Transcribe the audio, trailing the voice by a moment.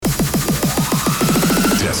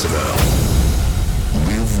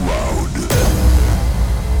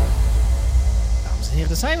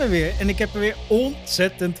zijn we weer en ik heb er weer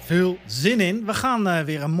ontzettend veel zin in. We gaan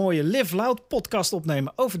weer een mooie Live Loud podcast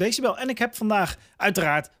opnemen over Decibel. En ik heb vandaag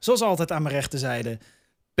uiteraard, zoals altijd aan mijn rechterzijde,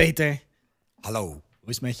 Peter. Hallo. Hoe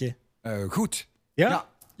is het met je? Goed. Ja?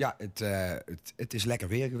 Ja, het is lekker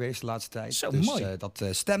weer geweest de laatste tijd. Zo, dus mooi. Dat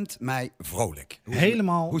stemt mij vrolijk.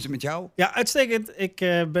 Hoe is het met jou? Ja, uitstekend. Ik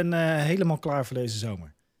ben helemaal klaar voor deze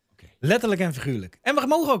zomer. Okay. Letterlijk en figuurlijk. En we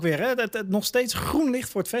mogen ook weer, hè? Het nog steeds groen licht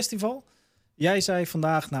voor het festival. Jij zei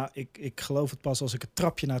vandaag, nou, ik geloof het pas als ik het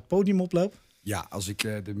trapje naar het podium oploop. Ja, als ik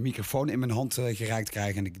de microfoon in mijn hand gereikt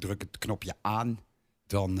krijg en ik druk het knopje aan,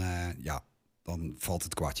 dan valt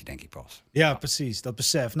het kwartje denk ik pas. Ja, precies. Dat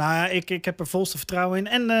besef. Nou, ik heb er volste vertrouwen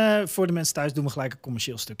in. En voor de mensen thuis doen we gelijk een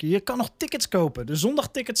commercieel stukje. Je kan nog tickets kopen. De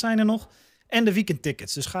zondagtickets zijn er nog. En de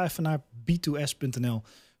weekendtickets. Dus ga even naar b2s.nl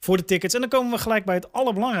voor de tickets. En dan komen we gelijk bij het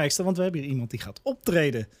allerbelangrijkste. Want we hebben hier iemand die gaat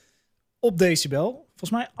optreden op Decibel.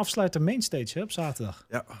 Volgens mij afsluiter Mainstage, hè, op zaterdag.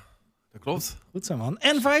 Ja, dat klopt. Goed zo, man.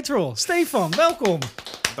 N-Vitral. Stefan, welkom.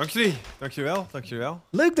 Dank jullie. Dankjewel.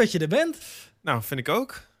 Leuk dat je er bent. Nou, vind ik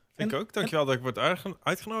ook. Dankjewel dat ik word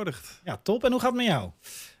uitgenodigd. Ja, top. En hoe gaat het met jou?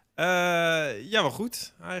 Ja, wel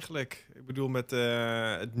goed eigenlijk. Ik bedoel met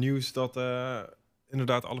het nieuws dat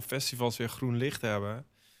inderdaad alle festivals weer groen licht hebben.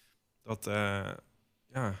 Dat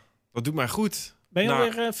doet mij goed. Ben je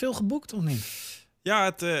alweer veel geboekt of niet?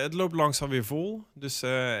 Ja, het loopt langzaam weer vol. Dus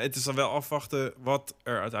het is dan wel afwachten wat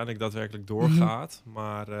er uiteindelijk daadwerkelijk doorgaat.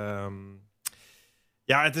 Maar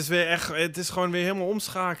ja, het is gewoon weer helemaal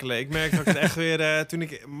omschakelen. Ik merk dat ik het echt weer, toen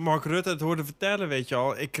ik Mark Rutte het hoorde vertellen, weet je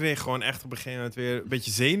al. Ik kreeg gewoon echt op een gegeven moment weer een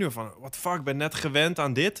beetje zenuwen van, what the fuck, ik ben net gewend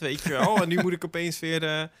aan dit, weet je wel. En nu moet ik opeens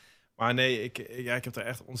weer, maar nee, ik heb er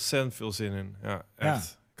echt ontzettend veel zin in. Ja, echt. Ja.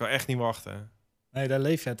 Ik kan echt niet wachten. Nee, daar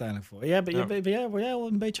leef je uiteindelijk voor. Word jij al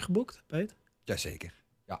een beetje geboekt, Peter? Jazeker,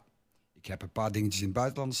 ja. Ik heb een paar dingetjes in het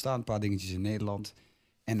buitenland staan, een paar dingetjes in Nederland.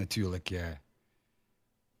 En natuurlijk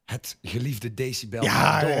het geliefde Decibel.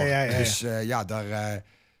 Ja. Dus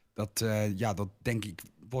dat denk ik,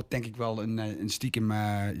 wordt denk ik wel een stiekem,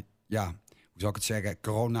 hoe zou ik het zeggen,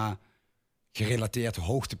 corona-gerelateerd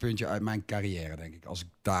hoogtepuntje uit mijn carrière, denk ik. Als ik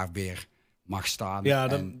daar weer mag staan. Ja,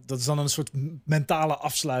 dat is dan een soort mentale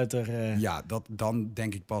afsluiter. Ja, dan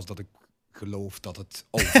denk ik pas dat ik geloof dat het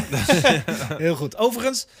over is. Heel goed.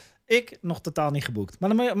 Overigens, ik nog totaal niet geboekt.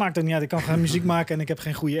 Maar dat maakt ook niet uit. Ik kan geen muziek maken en ik heb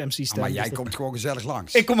geen goede MC-stem. Maar jij komt gewoon gezellig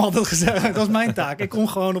langs. Ik kom altijd gezellig. Dat is mijn taak. Ik kom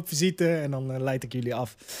gewoon op visite en dan leid ik jullie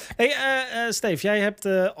af. Hey, Steve, jij hebt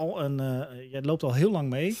jij loopt al heel lang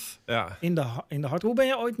mee. Ja. In de hardcore. Hoe ben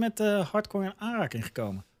je ooit met hardcore in aanraking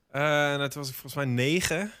gekomen? Toen was ik volgens mij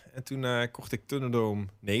 9. En toen kocht ik Thunderdome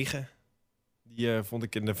 9. Die vond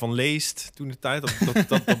ik in de Van Leest toen de tijd.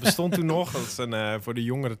 Dat bestond toen nog. Dat is voor de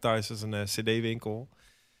jongeren thuis, dat is een cd-winkel.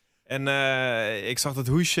 En ik zag dat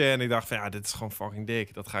hoesje en ik dacht van ja, dit is gewoon fucking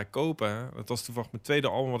dik. Dat ga ik kopen. Dat was toevallig mijn tweede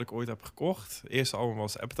album wat ik ooit heb gekocht. Het eerste album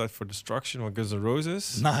was Appetite for Destruction van Guns N'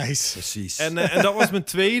 Roses. Nice. Precies. En dat was mijn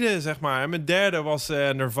tweede, zeg maar. En mijn derde was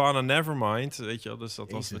Nirvana Nevermind. Weet je wel, dus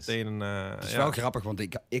dat was meteen een... Het is wel grappig, want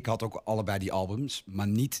ik had ook allebei die albums, maar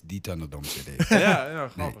niet die Thunderdome CD. Ja,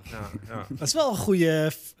 grappig. Nee. Ja. Dat is wel een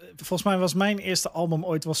goede... Volgens mij was mijn eerste album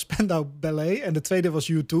ooit was Spandau Ballet en de tweede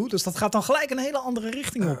was U2. Dus dat gaat dan gelijk een hele andere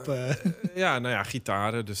richting op. Ja, nou ja,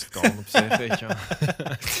 gitaren, dus het kan op zich, weet je.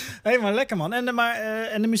 Hé, maar lekker man. En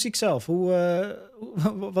de muziek zelf,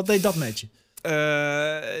 wat deed dat met je?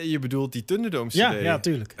 Je bedoelt die Thunderdome CD? Ja,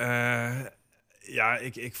 tuurlijk. Ja,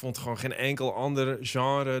 ik vond gewoon geen enkel ander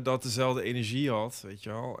genre dat dezelfde energie had, weet je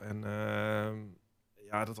wel. En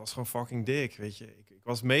ja, dat was gewoon fucking dik, weet je. Ik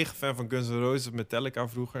was mega fan van Guns N' Roses, Metallica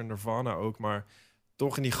vroeger, Nirvana ook, maar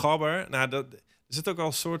toch in die gabber. Nou, er zit ook al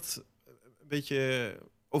een soort een beetje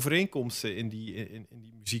overeenkomsten in die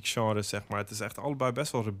muziekgenres, zeg maar. Het is echt allebei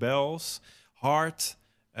best wel rebels, hard,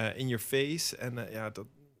 in your face. En ik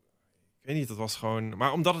weet niet, dat was gewoon...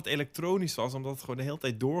 Maar omdat het elektronisch was, omdat het gewoon de hele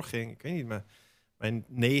tijd doorging. Ik weet niet, mijn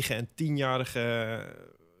 9 en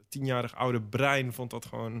 10-jarig oude brein vond dat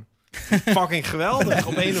gewoon fucking geweldig.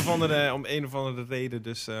 om een of andere reden.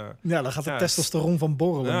 Dus, ja, dan gaat de testosteron van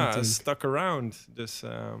borrelen natuurlijk. Stuck around. Dus,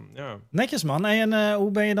 ja. Netjes, man. En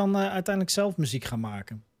hoe ben je dan uiteindelijk zelf muziek gaan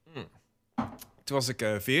maken? Toen was ik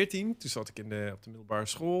 14. Toen zat ik op de middelbare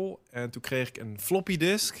school. En toen kreeg ik een floppy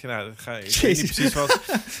disk. Nou, ik weet niet precies wat...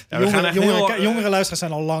 Ja, jongere luisteraars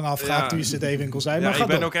zijn al lang afgehaakt toen je cd-winkel zei. Maar ik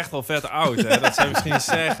ben ook echt wel vet oud. Hè? Dat zou je misschien niet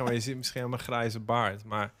zeggen. Maar je ziet misschien aan mijn grijze baard.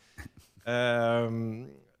 Maar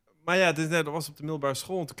ja, dat was op de middelbare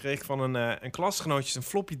school. En toen kreeg ik van een klasgenootje een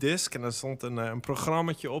floppy disk. En daar stond een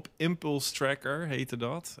programmaatje op. Impulse Tracker heette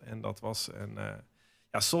dat. En dat was een...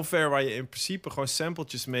 software waar je in principe gewoon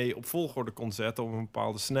sampletjes mee op volgorde kon zetten op een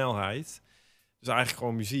bepaalde snelheid. Dus eigenlijk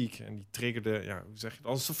gewoon muziek. En die triggerde, ja, hoe zeg je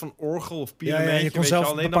dat? Als een soort van orgel of pyramidje. Ja, je kon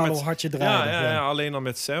zelf bepalen hoe hard je draaide. Ja, alleen dan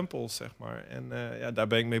met samples, zeg maar. En daar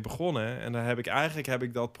ben ik mee begonnen. En daar heb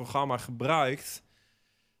ik dat programma gebruikt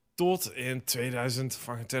tot in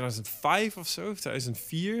 2005 of zo,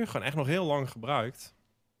 2004. Gewoon echt nog heel lang gebruikt.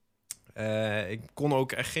 Ik kon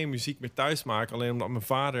ook echt geen muziek meer thuis maken. Alleen omdat mijn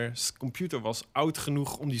vaders computer was oud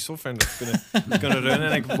genoeg om die software nog te kunnen runnen.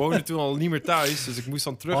 En ik woonde toen al niet meer thuis. Dus ik moest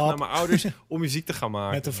dan terug naar mijn ouders om muziek te gaan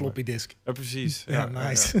maken. Met een floppy disk. Ja, precies. Ja,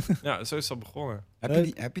 nice. Ja, zo is dat begonnen.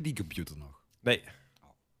 Heb je die computer nog? Nee.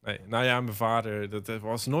 Nou ja, mijn vader, dat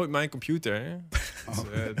was nooit mijn computer. Hè?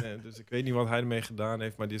 Dus ik weet niet wat hij ermee gedaan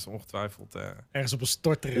heeft, maar die is ongetwijfeld ergens op een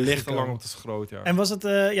stort terecht ligt al lang op de schroot, ja. En was het,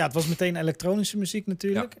 het was meteen elektronische muziek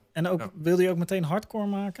natuurlijk. Ja. En ook wilde je ook meteen hardcore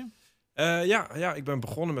maken? Ja, ik ben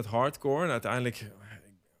begonnen met hardcore. En uiteindelijk,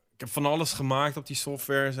 ik heb van alles gemaakt op die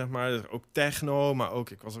software, zeg maar. Dus ook techno, maar ook,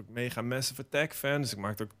 ik was ook mega Massive Attack fan. Dus ik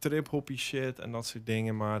maakte ook trip-hoppy shit en dat soort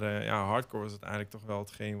dingen. Maar hardcore was uiteindelijk toch wel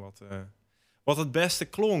hetgeen wat het beste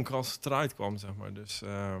klonk als het eruit kwam, zeg maar. Dus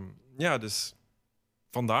dus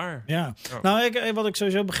vandaar. Ja. Nou, wat ik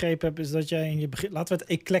sowieso begrepen heb, is dat jij in je begin, laten we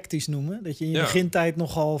het eclectisch noemen, dat je in je begintijd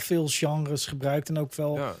nogal veel genres gebruikt en ook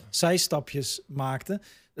wel zijstapjes maakte.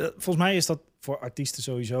 Volgens mij is dat voor artiesten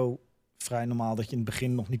sowieso vrij normaal, dat je in het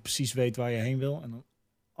begin nog niet precies weet waar je heen wil en dan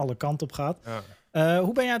alle kanten op gaat. Ja.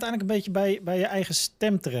 Hoe ben je uiteindelijk een beetje bij je eigen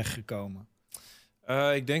stem terechtgekomen?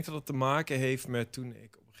 Ik denk dat het te maken heeft met toen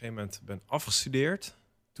ik op een gegeven moment ben afgestudeerd.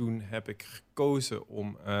 Toen heb ik gekozen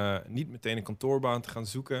om niet meteen een kantoorbaan te gaan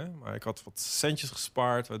zoeken. Maar ik had wat centjes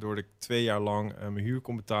gespaard, waardoor ik 2 jaar lang mijn huur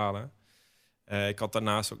kon betalen. Ik had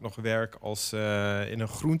daarnaast ook nog werk als in een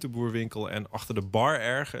groenteboerwinkel en achter de bar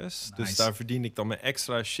ergens. Nice. Dus daar verdiende ik dan mijn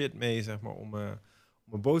extra shit mee, zeg maar, om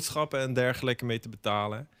mijn boodschappen en dergelijke mee te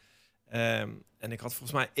betalen. En ik had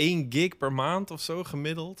volgens mij 1 gig per maand of zo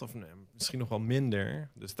gemiddeld. Of misschien nog wel minder.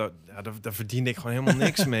 Dus daar verdiende ik gewoon helemaal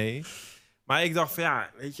niks mee. Maar ik dacht van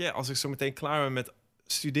weet je, als ik zo meteen klaar ben met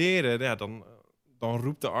studeren, dan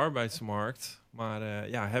roept de arbeidsmarkt. Maar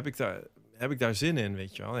heb ik daar zin in,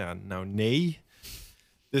 weet je wel? Ja, nou nee.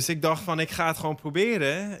 Dus ik dacht van, ik ga het gewoon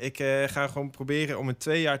proberen. Ik ga gewoon proberen om in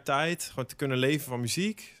 2 jaar tijd gewoon te kunnen leven van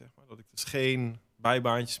muziek. Zeg maar, dat ik dus geen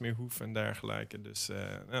bijbaantjes meer hoef en dergelijke. Dus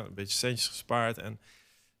een beetje centjes gespaard. En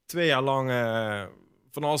 2 jaar lang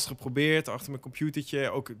van alles geprobeerd achter mijn computertje.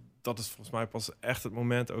 Ook dat is volgens mij pas echt het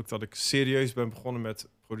moment ook dat ik serieus ben begonnen met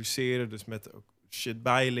produceren. Dus met ook shit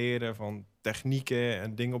bijleren van technieken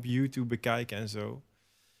en dingen op YouTube bekijken en zo.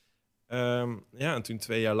 En toen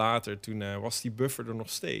 2 jaar later, toen was die buffer er nog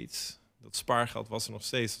steeds. Dat spaargeld was er nog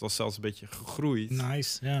steeds. Het was zelfs een beetje gegroeid.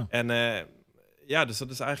 Nice, ja. En dus dat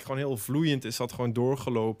is eigenlijk gewoon heel vloeiend. Is dat gewoon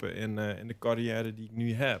doorgelopen in de carrière die ik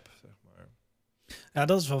nu heb. Zeg maar. Ja,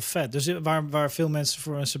 dat is wel vet. Dus waar veel mensen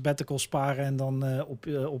voor een sabbatical sparen en dan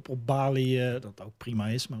op Bali, dat ook prima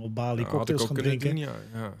is, maar op Bali cocktails gaan drinken. Doen,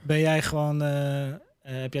 ja. Ben jij gewoon,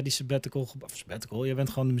 heb jij die sabbatical, je bent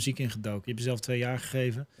gewoon de muziek ingedoken. Je hebt jezelf 2 jaar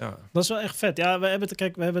gegeven. Ja. Dat is wel echt vet. Ja, we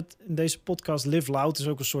hebben het in deze podcast Live Loud is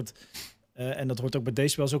ook een soort... en dat hoort ook bij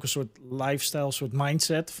Decibel, is ook een soort lifestyle, een soort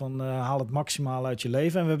mindset van haal het maximaal uit je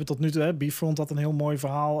leven. En we hebben tot nu toe, B-Front had een heel mooi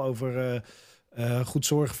verhaal over goed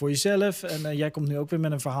zorgen voor jezelf. En jij komt nu ook weer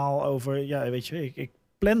met een verhaal over, weet je, ik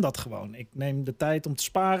plan dat gewoon. Ik neem de tijd om te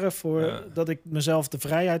sparen voor dat ik mezelf de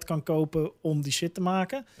vrijheid kan kopen om die shit te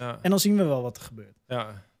maken. Ja. En dan zien we wel wat er gebeurt.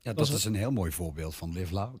 Ja, dat is een heel mooi voorbeeld van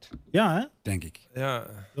Live Loud. Ja, hè? Denk ik. Ja.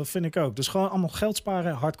 Dat vind ik ook. Dus gewoon allemaal geld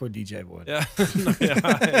sparen, hardcore DJ worden.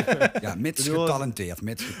 Ja, mits getalenteerd.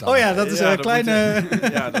 Oh ja, dat is een kleine...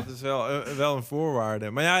 dat is wel een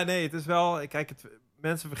voorwaarde. Maar het is wel... Kijk,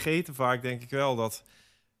 mensen vergeten vaak, denk ik wel, dat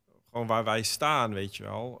gewoon waar wij staan, weet je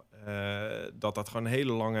wel, dat gewoon een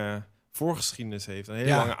hele lange voorgeschiedenis heeft. Een hele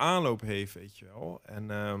lange aanloop heeft, weet je wel. En...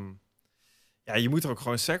 je moet ook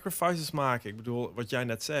gewoon sacrifices maken. Ik bedoel, wat jij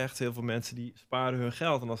net zegt, heel veel mensen die sparen hun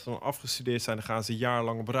geld. En als ze dan afgestudeerd zijn, dan gaan ze 1 jaar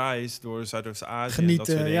lang op reis door Zuidoost-Azië.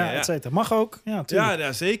 Genieten, et cetera. Mag ook.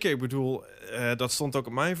 Ja, zeker. Ik bedoel, dat stond ook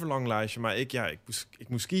op mijn verlanglijstje. Maar ik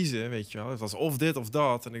moest kiezen, weet je wel. Het was of dit of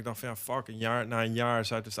dat. En ik dacht van, fuck, na een jaar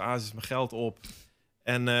Zuidoost-Azië is mijn geld op.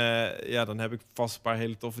 En dan heb ik vast een paar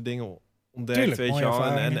hele toffe dingen ontdekt, weet je wel.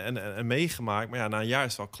 En meegemaakt. Maar na een jaar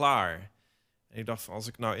is het wel klaar. En ik dacht van, als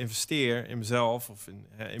ik nou investeer in mezelf of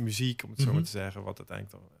in muziek, om het zo maar te zeggen, wat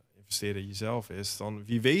uiteindelijk dan investeren in jezelf is, dan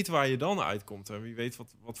wie weet waar je dan uitkomt. En wie weet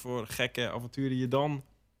wat voor gekke avonturen je dan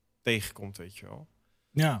tegenkomt, weet je wel.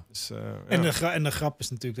 Ja. Dus, en de grap is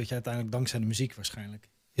natuurlijk dat je uiteindelijk dankzij de muziek waarschijnlijk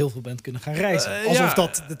heel veel bent kunnen gaan reizen. Alsof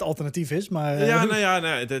dat het alternatief is, maar...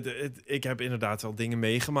 ik heb inderdaad wel dingen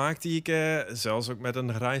meegemaakt die ik zelfs ook met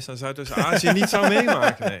een reis naar Zuidoost-Azië niet zou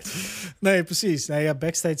meemaken. Nee, precies. Nee, ja,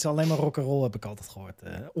 backstage alleen maar rock'n'roll heb ik altijd gehoord.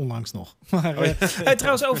 Onlangs nog. Maar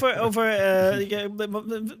trouwens,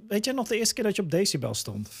 weet je nog de eerste keer dat je op Decibel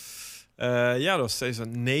stond? Dat was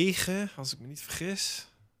 2009, als ik me niet vergis.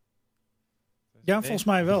 Ja, volgens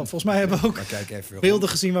mij wel. Volgens mij hebben we ook beelden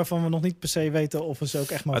gezien waarvan we nog niet per se weten of we ze ook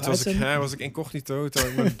echt mogen uitzenden. Was ik incognito,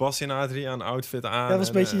 met Bas in Adriaan outfit aan. Ja, dat was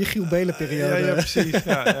een beetje je Giel Belen periode. Ja, precies.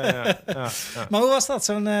 Ja. Maar hoe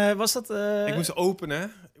was dat? Ik moest openen.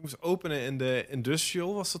 Ik moest openen in de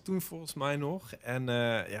Industrial, was dat toen volgens mij nog. En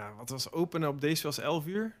wat was openen op deze was 11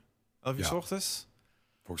 uur? 11 uur 's ochtends?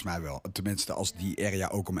 Volgens mij wel. Tenminste, als die area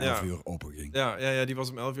ook om 11 uur open ging. Ja, die was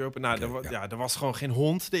om 11 uur open. Nou, er was gewoon geen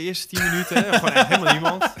hond de eerste 10 minuten. Gewoon echt helemaal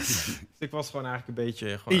niemand. Dus ik was gewoon eigenlijk een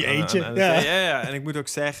beetje... Gewoon in je eentje. Ja. En ik moet ook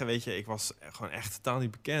zeggen, weet je, ik was gewoon echt totaal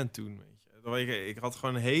niet bekend toen. Weet je. Ik had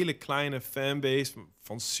gewoon een hele kleine fanbase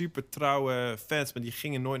van super trouwe fans, maar die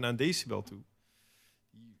gingen nooit naar een Decibel toe.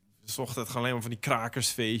 Die zochten het gewoon alleen maar van die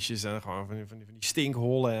krakersfeestjes en gewoon van die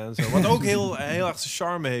stinkhollen en zo. Wat ook heel erg zijn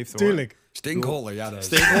charme heeft, hoor. Tuurlijk. Stinkhollen, ja. Dat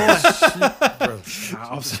Stinkhollen.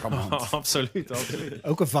 Absoluut.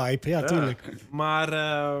 Ook een vibe, ja, tuurlijk. Maar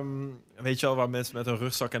weet je wel waar mensen met een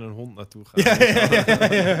rugzak en een hond naartoe gaan?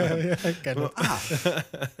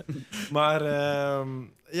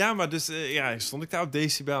 Maar dus stond ik daar op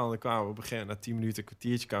Decibel en dan kwamen we op een gegeven moment na 10 minuten, een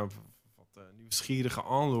kwartiertje kwamen wat nieuwsgierige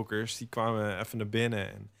onlookers, die kwamen even naar binnen.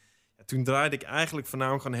 En toen draaide ik eigenlijk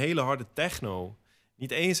voornamelijk gewoon hele harde techno.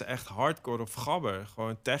 Niet eens echt hardcore of gabber.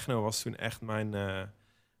 Gewoon techno was toen echt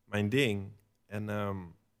mijn ding. En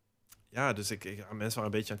dus mensen waren een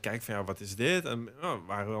beetje aan het kijken van wat is dit? En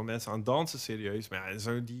waren wel mensen aan het dansen, serieus. Maar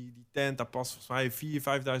zo die tent, daar past volgens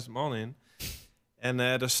mij 4.000-5.000 man in. En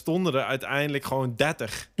daar stonden er uiteindelijk gewoon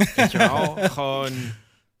 30. Weet je wel? Gewoon...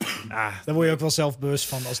 Daar word je ook wel zelfbewust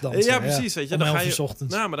van als danser. Ja, precies. Weet je, dan ga je,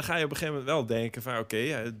 ochtends. maar dan ga je op een gegeven moment wel denken van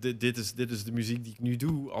dit is de muziek die ik nu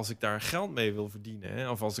doe als ik daar geld mee wil verdienen. Hè?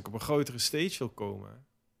 Of als ik op een grotere stage wil komen.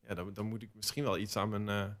 Ja, dan moet ik misschien wel iets aan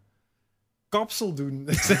mijn kapsel doen.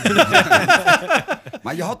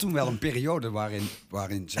 Maar je had toen wel een periode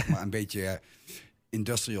waarin zeg maar een beetje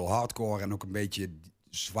industrial hardcore en ook een beetje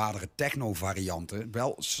zwaardere techno-varianten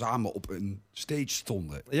wel samen op een stage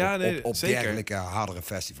stonden. Ja, op zeker. dergelijke hardere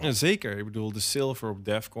festivals. Ja, zeker. Ik bedoel, de Silver op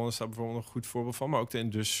Defcon is daar bijvoorbeeld nog een goed voorbeeld van. Maar ook de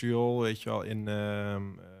Industrial, weet je wel,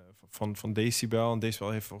 van Decibel. En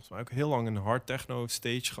Decibel heeft volgens mij ook heel lang een hard techno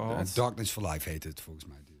stage gehad. Darkness for Life heet het volgens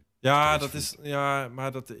mij. Ja, dat is... Ja,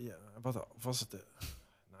 maar dat... Ja, wat was het?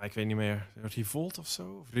 Nou, ik weet niet meer. Revolt of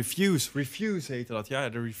zo? Of Refuse heette dat. Ja,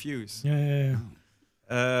 de Refuse. Ja.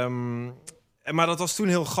 Maar dat was toen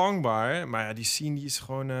heel gangbaar. Maar ja, die scene die is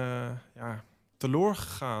gewoon teloor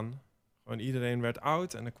gegaan. Gewoon iedereen werd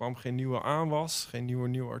oud en er kwam geen nieuwe aanwas, geen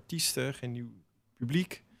nieuwe artiesten, geen nieuw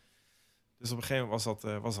publiek. Dus op een gegeven moment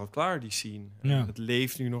was dat klaar, die scene. Ja. Het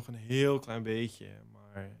leeft nu nog een heel klein beetje.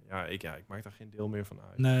 Maar ik maak daar geen deel meer van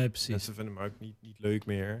uit. Nee, precies. Mensen vinden me ook niet leuk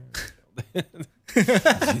meer.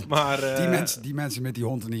 Maar die mensen met die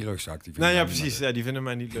hond in die rugzak. Die precies. Ja, die vinden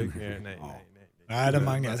mij niet leuk meer. Nee. Ja, dat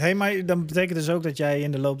maakt niet uit. Hey, maar dan betekent dus ook dat jij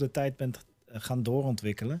in de loop der tijd bent gaan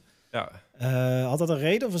doorontwikkelen. Ja. Had dat een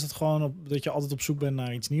reden of is het gewoon dat je altijd op zoek bent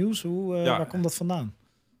naar iets nieuws? Waar komt dat vandaan?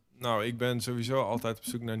 Nou, ik ben sowieso altijd op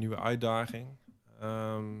zoek naar een nieuwe uitdaging.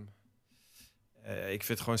 Ik vind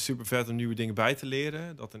het gewoon super vet om nieuwe dingen bij te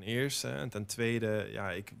leren. Dat ten eerste. En ten tweede,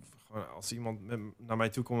 als iemand naar mij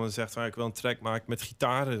toe komt en zegt ik wil een track maken met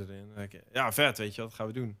gitaren erin. Dan denk ik, ja, vet, weet je, dat gaan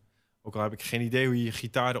we doen. Ook al heb ik geen idee hoe je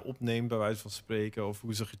gitaren opneemt, bij wijze van spreken, of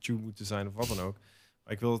hoe ze getuned moeten zijn of wat dan ook.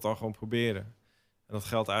 Maar ik wil het al gewoon proberen. En dat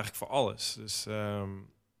geldt eigenlijk voor alles. Dus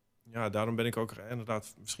daarom ben ik ook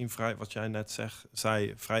inderdaad misschien vrij, wat jij net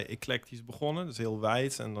zei, vrij eclectisch begonnen. Dus heel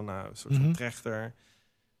wijd en daarna een soort van trechter.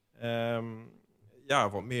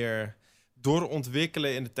 Wat meer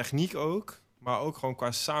doorontwikkelen in de techniek ook. Maar ook gewoon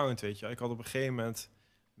qua sound, weet je. Ik had op een gegeven moment,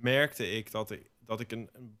 merkte ik dat ik een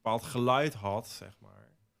bepaald geluid had, zeg maar.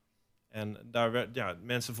 En daar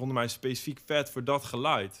mensen vonden mij specifiek vet voor dat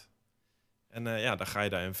geluid. En dan ga je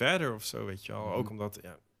daarin verder of zo, weet je wel. Ook omdat,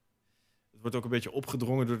 het wordt ook een beetje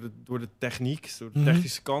opgedrongen door de techniek, door de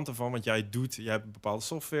technische kant ervan. Want jij hebt een bepaalde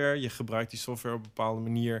software, je gebruikt die software op een bepaalde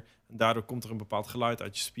manier. En daardoor komt er een bepaald geluid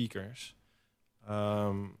uit je speakers.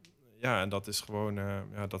 En dat is gewoon,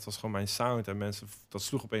 dat was gewoon mijn sound. En mensen, dat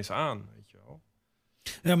sloeg opeens aan, weet je wel.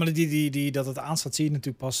 Ja, maar dat het aanstaat zie je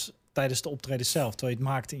natuurlijk pas tijdens de optreden zelf, terwijl je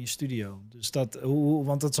het maakt in je studio. Dus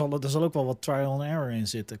want er zal ook wel wat trial and error in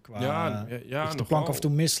zitten. Qua dat je de plank af en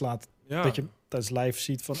toe mislaat. Ja. Dat je tijdens live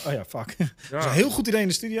ziet van, oh ja, fuck. Dat is een heel goed idee in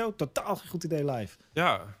de studio, totaal geen goed idee live.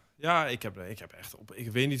 Ja, ik heb echt op,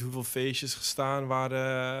 ik weet niet hoeveel feestjes gestaan waar,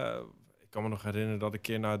 ik kan me nog herinneren dat ik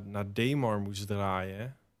een keer naar Demar moest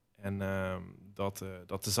draaien. En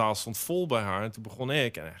dat de zaal stond vol bij haar. En toen begon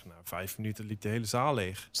ik. En echt na 5 minuten liep de hele zaal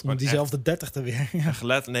leeg. Stond diezelfde 30 er weer.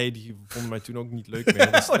 Ja. Nee, die vonden mij toen ook niet leuk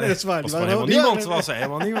meer. Dus, dat is waar. Was helemaal niemand. Was er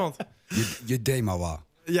helemaal niemand. Je deed maar wat.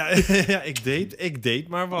 Ja, ik deed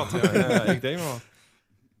maar wat. Ja, ik deed maar wat.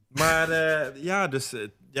 Maar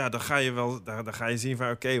dan ga je wel, dan ga je zien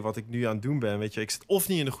van oké, wat ik nu aan het doen ben. Weet je, ik zit of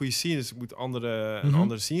niet in de goede scene, dus ik moet een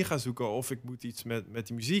andere scene gaan zoeken, of ik moet iets met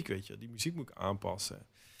die muziek, weet je. Die muziek moet ik aanpassen.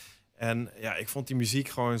 En ja, ik vond die muziek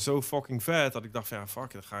gewoon zo fucking vet dat ik dacht van ja,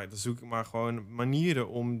 fuck, dan zoek ik maar gewoon manieren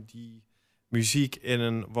om die muziek in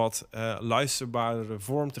een wat luisterbaardere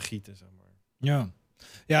vorm te gieten, zeg maar.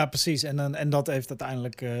 Ja, precies. En dat heeft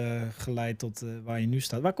uiteindelijk geleid tot waar je nu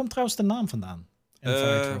staat. Waar komt trouwens de naam vandaan?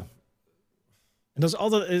 N-Vitral. En dat is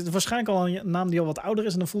altijd waarschijnlijk al een naam die al wat ouder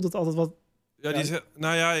is en dan voelt het altijd wat.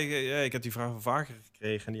 Ja, ik heb die vraag wel vaker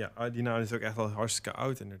gekregen. En die naam is ook echt wel hartstikke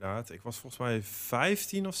oud, inderdaad. Ik was volgens mij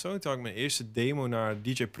 15 of zo. Toen had ik mijn eerste demo naar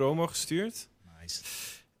DJ Promo gestuurd. Nice.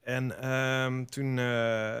 En toen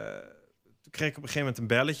kreeg ik op een gegeven moment een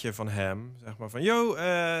belletje van hem. Zeg maar van, yo,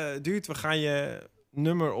 dude, we gaan je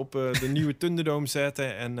nummer op de nieuwe Thunderdome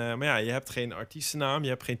zetten. En, maar ja, je hebt geen artiestennaam, je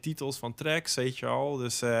hebt geen titels van tracks, weet je al.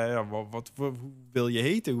 Dus hoe wil je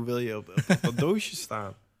heten? Hoe wil je op dat doosje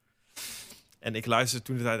staan? En ik luisterde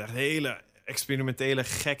toen de tijd echt hele experimentele,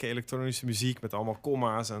 gekke elektronische muziek met allemaal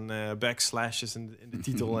comma's en backslashes in de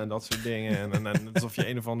titel en dat soort dingen. En alsof je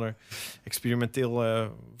een of ander experimenteel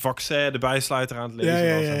vaccin erbij sluiter aan het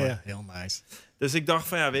lezen was. Ja, heel nice. Dus ik dacht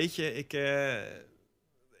van ja, weet je,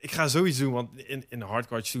 ik ga zoiets doen, want in de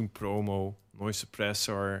hardcore had je toen Promo, Noise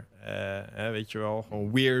Suppressor, weet je wel,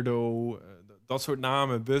 gewoon Weirdo, dat soort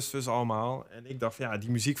namen, Busfus allemaal. En ik dacht van ja, die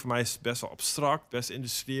muziek voor mij is best wel abstract, best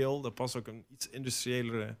industrieel. Daar past ook een iets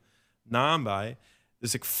industriëlere naam bij.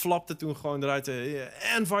 Dus ik flapte toen gewoon eruit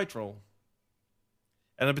N-Vitral.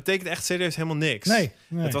 En dat betekent echt serieus helemaal niks. Nee.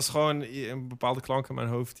 Het was gewoon een bepaalde klank in mijn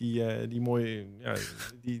hoofd die mooi,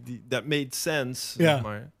 that made sense, zeg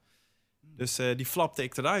maar. Dus die flapte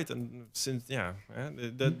ik eruit. En sinds,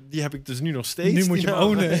 die heb ik dus nu nog steeds. Nu moet je hem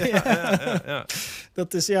ownen. Ja.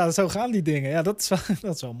 Dat is, zo gaan die dingen. Ja, dat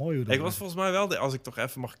is wel mooi. Ik was volgens mij wel, als ik toch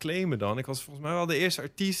even mag claimen dan. Ik was volgens mij wel de eerste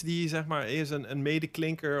artiest die zeg maar eerst een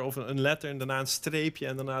medeklinker of een letter en daarna een streepje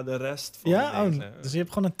en daarna de rest van dus je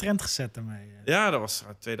hebt gewoon een trend gezet daarmee. Ja, dat was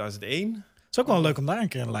 2001. Het is ook wel leuk om daar een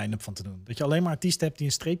keer een line-up van te doen. Dat je alleen maar artiesten hebt die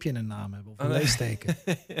een streepje in hun naam hebben. Of een leesteken.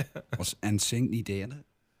 Was NSYNC niet eerder?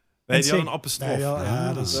 Nee, die had een apostrof.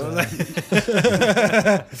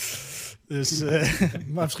 Dus,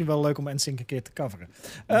 maar misschien wel leuk om NSYNC een keer te coveren.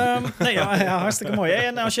 Hartstikke mooi.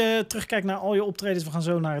 En als je terugkijkt naar al je optredens, we gaan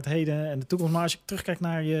zo naar het heden en de toekomst. Maar als je terugkijkt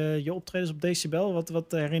naar je optredens op Decibel,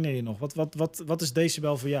 wat herinner je nog? Wat is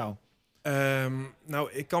Decibel voor jou?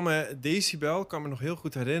 Ik kan me nog heel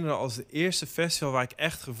goed herinneren als de eerste festival waar ik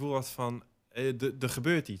echt het gevoel had van er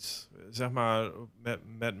gebeurt iets, zeg maar,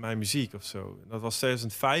 met mijn muziek of zo. Dat was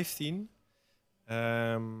 2015.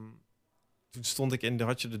 Toen stond ik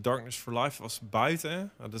had je The Darkness for Life, was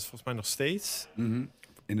buiten. Dat is volgens mij nog steeds. Mm-hmm.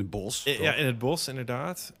 In het bos. Ja, in het bos,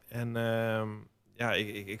 inderdaad. En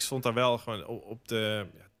ik stond daar wel gewoon op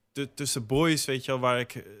tussen boys, weet je wel, waar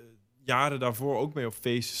ik jaren daarvoor ook mee op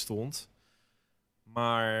feesten stond.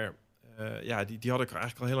 Maar die had ik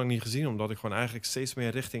eigenlijk al heel lang niet gezien, omdat ik gewoon eigenlijk steeds meer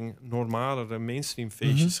richting normalere mainstream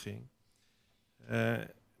feestjes ging.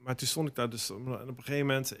 Maar toen stond ik daar dus op een gegeven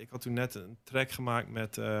moment. Ik had toen net een track gemaakt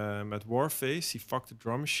met Warface, die Fuck the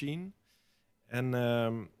Drum Machine. En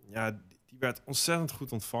die werd ontzettend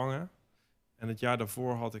goed ontvangen. En het jaar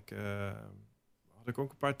daarvoor had ik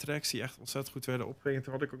ook een paar tracks die echt ontzettend goed werden opgekregen.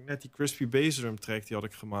 Toen had ik ook net die Crispy Bass Drum track, die had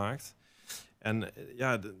ik gemaakt. En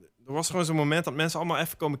er was gewoon zo'n moment dat mensen allemaal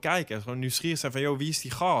even komen kijken. En gewoon nieuwsgierig zijn van, wie is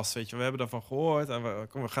die gast? Weet je, we hebben daarvan gehoord en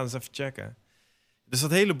we gaan eens even checken. Dus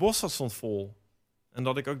dat hele bos stond vol. En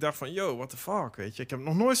dat ik ook dacht van, what the fuck, weet je. Ik heb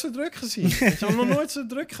nog nooit zo druk gezien. Ik ben nog nooit zo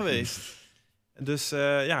druk geweest. En dus,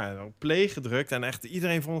 op play gedrukt. En echt,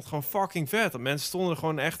 iedereen vond het gewoon fucking vet. Dat mensen stonden er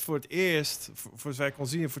gewoon echt voor het eerst, voor zij kon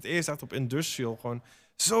zien, voor het eerst echt op industrial gewoon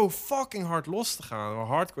zo fucking hard los te gaan. Maar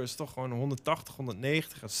hardcore is toch gewoon 180,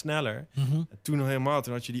 190 en sneller. Mm-hmm. En toen nog helemaal,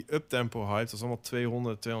 toen had je die uptempo hype. Dat was allemaal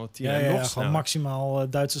 200, 210 en nog sneller. Gewoon maximaal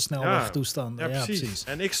Duitse snelweg toestanden. Ja, precies.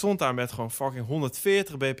 En ik stond daar met gewoon fucking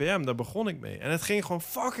 140 bpm. Daar begon ik mee. En het ging gewoon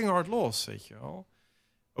fucking hard los, weet je wel.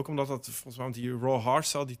 Ook omdat dat, volgens mij, die raw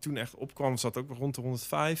hardstyle die toen echt opkwam, zat ook rond de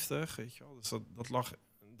 150, weet je wel. Dus dat lag...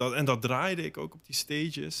 En dat draaide ik ook op die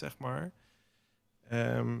stages, zeg maar.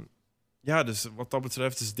 Ja, dus wat dat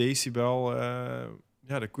betreft is Decibel...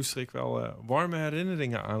 daar koester ik wel warme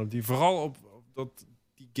herinneringen aan. Vooral op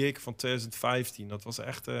die gig van 2015. Dat was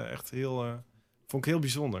echt heel... vond ik heel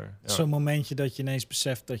bijzonder. Ja. Zo'n momentje dat je ineens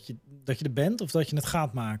beseft dat je er bent of dat je het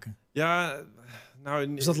gaat maken. Ja,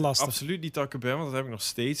 nou... Is dat lastig? Absoluut niet dat ik er ben, want dat heb ik nog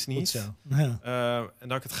steeds niet. Goed zo. Ja. En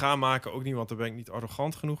dat ik het ga maken ook niet, want daar ben ik niet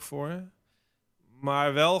arrogant genoeg voor.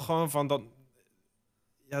 Maar wel gewoon van dat...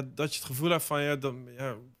 Ja, dat je het gevoel hebt van... ik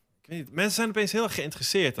weet niet, mensen zijn opeens heel erg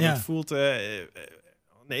geïnteresseerd. En het voelt... aan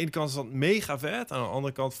de ene kant is dat mega vet. Aan de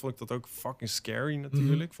andere kant vond ik dat ook fucking scary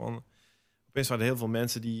natuurlijk. Van, opeens waren er heel veel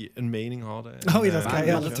mensen die een mening hadden.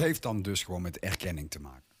 Maar dat heeft dan dus gewoon met erkenning te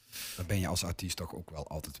maken. Daar ben je als artiest toch ook wel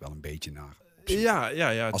altijd wel een beetje naar.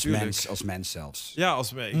 Ja, als mens zelfs. Ja,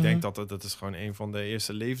 ik denk dat is gewoon een van de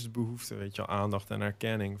eerste levensbehoeften, weet je wel, aandacht en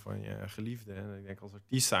erkenning van je geliefde. En ik denk als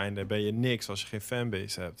artiest zijnde ben je niks als je geen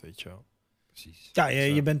fanbase hebt, weet je wel. Precies. Ja,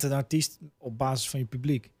 je bent een artiest op basis van je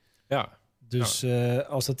publiek. Ja. Dus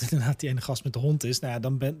als dat inderdaad die ene gast met de hond is, nou ja,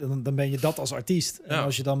 dan ben je dat als artiest. En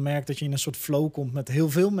als je dan merkt dat je in een soort flow komt met heel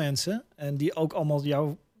veel mensen en die ook allemaal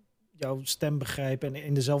jouw stem begrijpen en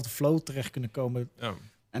in dezelfde flow terecht kunnen komen. Ja.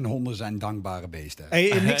 En honden zijn dankbare beesten.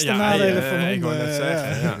 Niks te nadelen van honden. Ik wou net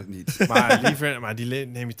zeggen, het niet. Maar die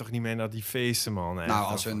neem je toch niet mee naar die feesten, man? Nee, nou,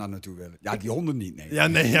 als we daar naartoe willen. Ja, die honden niet, nee.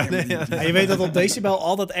 Je weet dat op Decibel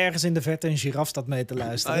altijd ergens in de verte een giraf staat mee te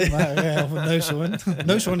luisteren. Maar, of een neushoorn.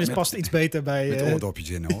 Neushoorn past iets beter bij... Met oordopjes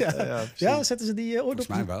in, hoor. Ja, zetten ze die oordopjes?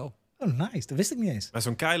 Volgens mij wel. Oh, nice. Dat wist ik niet eens. Maar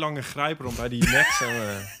zo'n keilange grijper om bij die nek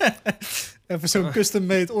even zo'n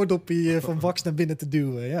custom-made oordoppie van wax naar binnen te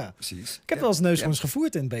duwen, ja. Precies. Ik heb wel eens neushoorns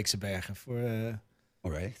gevoerd in Beekse Bergen.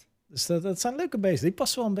 Echt? Dus dat zijn leuke beesten. Die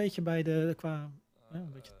passen wel een beetje bij een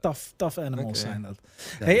beetje tough animals zijn dat.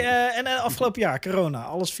 En afgelopen jaar, corona,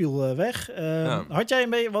 alles viel weg. Had jij een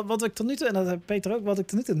beetje, wat ik tot nu toe, en dat heb Peter ook, wat ik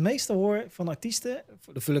tot nu toe het meeste hoor van artiesten,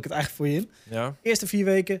 daar vul ik het eigenlijk voor je in. Ja. Eerste 4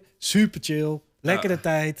 weken, super chill. Lekkere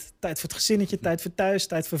tijd voor het gezinnetje, tijd voor thuis,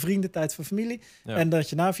 tijd voor vrienden, tijd voor familie. Ja. En dat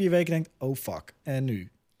je na 4 weken denkt, oh fuck, en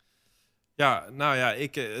nu? Ja, nou ja,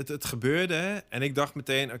 het gebeurde hè, en ik dacht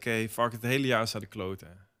meteen, oké, fuck, het hele jaar staat de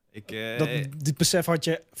kloten. Dit besef had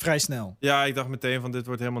je vrij snel? Ja, ik dacht meteen van, dit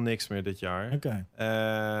wordt helemaal niks meer dit jaar. Oké.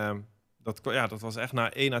 Dat was echt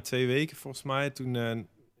na 1 à 2 weken volgens mij. Toen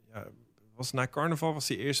was na carnaval, was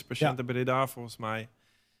die eerste patiënt in Breda volgens mij.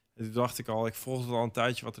 En toen dacht ik al, ik volgde al een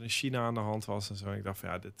tijdje wat er in China aan de hand was en zo. En ik dacht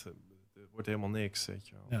van, dit wordt helemaal niks, weet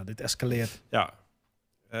je wel. Ja, dit escaleert. Ja.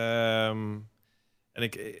 En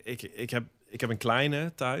ik heb een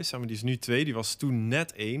kleine thuis, maar die is nu 2. Die was toen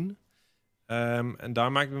net 1. En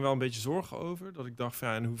daar maak ik me wel een beetje zorgen over. Dat ik dacht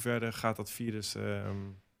van, in hoeverre gaat dat virus,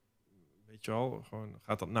 weet je wel, gewoon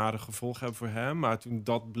gaat dat nare gevolgen hebben voor hem. Maar toen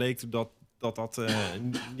dat bleek dat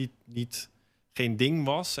geen ding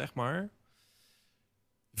was, zeg maar,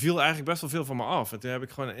 viel eigenlijk best wel veel van me af. En toen heb ik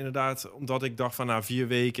gewoon inderdaad, omdat ik dacht van 4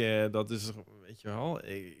 weken, dat is, weet je wel,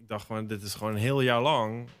 ik dacht van, dit is gewoon een heel jaar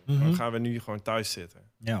lang. Dan gaan we nu gewoon thuis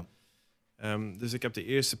zitten. Ja. Dus ik heb de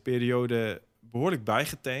eerste periode behoorlijk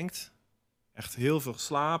bijgetankt. Echt heel veel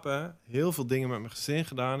geslapen, heel veel dingen met mijn gezin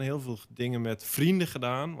gedaan, heel veel dingen met vrienden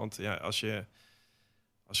gedaan. Want ja, als je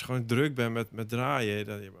gewoon druk bent met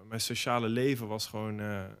draaien, mijn sociale leven was gewoon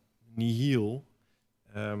nihil.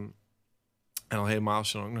 En al helemaal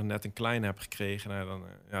als je dan ook nog net een kleine hebt gekregen,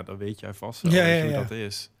 dan weet jij vast wel hoe dat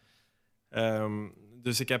is.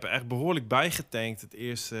 Dus ik heb echt behoorlijk bijgetankt de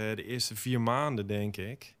eerste 4 maanden, denk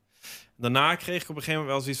ik. Daarna kreeg ik op een gegeven moment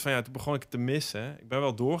wel zoiets van, toen begon ik het te missen. Ik ben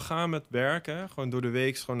wel doorgegaan met werken, gewoon door de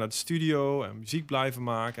week gewoon naar de studio en muziek blijven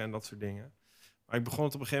maken en dat soort dingen. Maar ik begon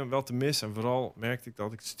het op een gegeven moment wel te missen. En vooral merkte ik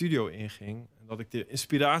dat ik de studio inging en dat ik de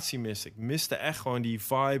inspiratie miste. Ik miste echt gewoon die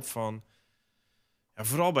vibe van,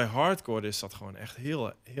 vooral bij hardcore is dat gewoon echt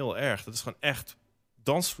heel, heel erg. Dat is gewoon echt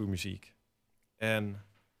dansvloermuziek. En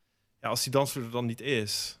als die dansvloer er dan niet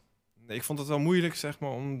is, ik vond het wel moeilijk, zeg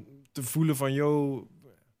maar, om te voelen van,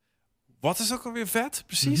 wat is ook alweer vet,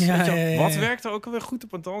 precies? Wat werkt er ook alweer goed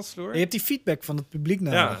op een dansvloer? Je hebt die feedback van het publiek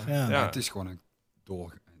nodig. Ja, het is gewoon een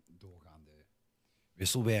doorgaande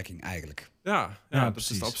wisselwerking eigenlijk. Ja, dat is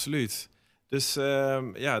het absoluut. Dus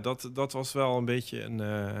dat was wel een beetje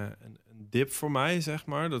een dip voor mij, zeg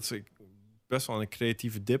maar. Dat ik best wel in een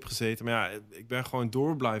creatieve dip gezeten. Maar ik ben gewoon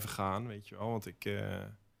door blijven gaan, weet je wel. Want ik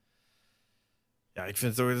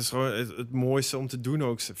vind het is gewoon het mooiste om te doen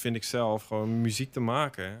ook, vind ik zelf. Gewoon muziek te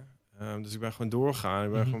maken. Dus ik ben gewoon doorgaan.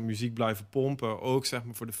 Ik ben gewoon muziek blijven pompen. Ook zeg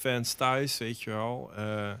maar voor de fans thuis, weet je wel.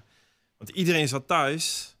 Want iedereen zat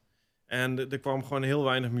thuis. En er kwam gewoon heel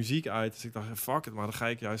weinig muziek uit. Dus ik dacht, fuck it, maar dan ga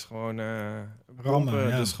ik juist gewoon Rammen, rampen.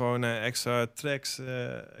 ja. Dus gewoon extra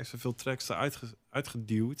veel tracks eruit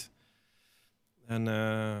uitgeduwd. En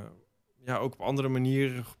ook op andere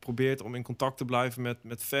manieren geprobeerd om in contact te blijven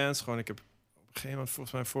met fans. Gewoon, ik heb op een gegeven moment,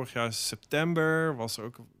 volgens mij vorig jaar september, was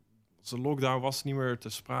de lockdown was niet meer te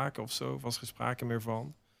sprake of zo. Was geen sprake meer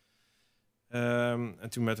van. En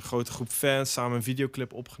toen met een grote groep fans samen een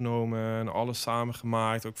videoclip opgenomen en alles samen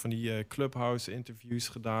gemaakt. Ook van die Clubhouse interviews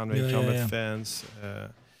gedaan, weet je wel, met fans.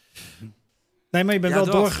 Nee, maar je bent wel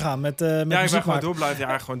doorgegaan met ik ben muziek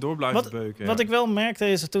gewoon door blijven beuken. Wat ik wel merkte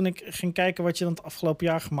is, toen ik ging kijken wat je dan het afgelopen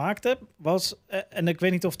jaar gemaakt hebt, was, en ik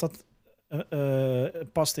weet niet of dat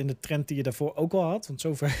past in de trend die je daarvoor ook al had, want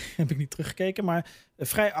zover heb ik niet teruggekeken, maar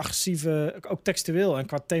vrij agressieve, ook textueel en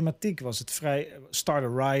qua thematiek was het vrij Start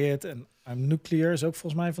a Riot en I'm Nuclear is ook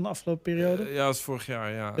volgens mij van de afgelopen periode. Ja, dat is vorig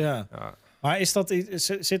jaar, ja. Maar is dat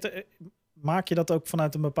maak je dat ook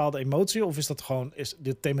vanuit een bepaalde emotie of is dat gewoon,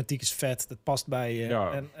 de thematiek is vet, dat past bij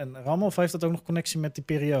je en Ram, of heeft dat ook nog connectie met die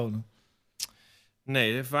periode? Nee,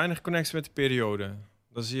 het heeft weinig connectie met de periode.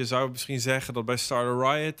 Dus je zou misschien zeggen dat bij Start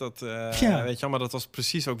a Riot, weet je, maar dat was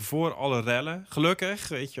precies ook voor alle rellen. Gelukkig,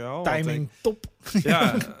 weet je wel. Timing, top.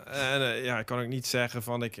 Ja, en ik kan ook niet zeggen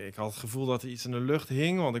van, ik had het gevoel dat er iets in de lucht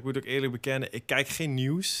hing. Want ik moet ook eerlijk bekennen, ik kijk geen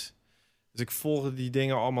nieuws. Dus ik volg die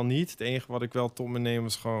dingen allemaal niet. Het enige wat ik wel tot me neem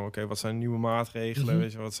is gewoon, oké, wat zijn nieuwe maatregelen?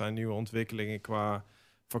 Weet je, wat zijn nieuwe ontwikkelingen qua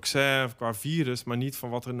vaccin of qua virus, maar niet van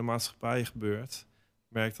wat er in de maatschappij gebeurt.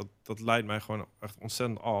 Ik merk dat leidt mij gewoon echt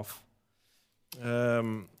ontzettend af.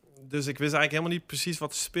 Dus ik wist eigenlijk helemaal niet precies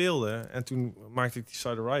wat er speelde. En toen maakte ik die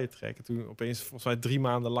Side Riot track. En toen opeens, volgens mij 3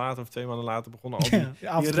 maanden later of 2 maanden later, begonnen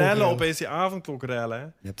al die rellen, opeens die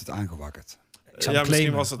avondklokrellen. Je hebt het aangewakkerd.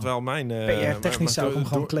 Misschien was het wel mijn... PR-technisch zou ik hem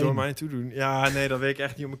gewoon claimen. Door mij toedoen. Ja, nee, dat weet ik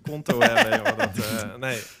echt niet op mijn konto hebben. Joh,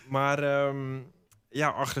 nee,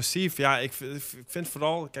 maar agressief. Ja, ik vind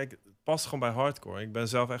vooral... Kijk, het past gewoon bij hardcore. Ik ben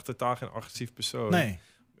zelf echt totaal geen agressief persoon. Nee.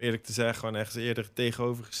 Eerlijk te zeggen, gewoon echt eerder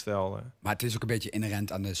tegenovergestelde. Maar het is ook een beetje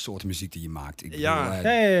inherent aan de soort muziek die je maakt. Ik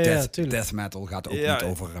bedoel, death metal gaat ook niet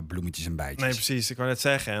over bloemetjes en bijtjes. Nee, precies. Ik wou net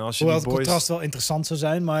zeggen. En als je hoewel die het boys... contrast wel interessant zou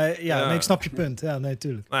zijn, maar nee, ik snap je punt. Ja, nee,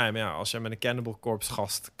 tuurlijk. Nee, maar als je met een Cannibal Corpse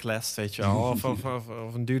gast clasht, weet je wel,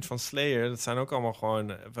 of een dude van Slayer, dat zijn ook allemaal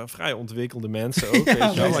gewoon vrij ontwikkelde mensen ook,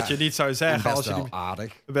 weet je wel. Wat je niet zou zeggen. Best als je wel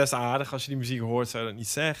aardig. Best aardig. Als je die muziek hoort, zou je dat niet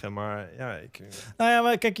zeggen. Maar ja, Nou ja,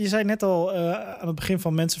 maar kijk, je zei net al aan het begin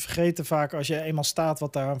van mensen vergeten vaak als je eenmaal staat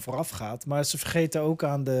wat daaraan vooraf gaat. Maar ze vergeten ook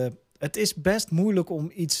aan het is best moeilijk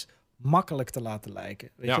om iets makkelijk te laten lijken.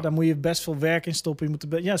 Weet je, daar moet je best veel werk in stoppen. Je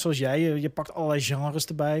moet zoals jij, je pakt allerlei genres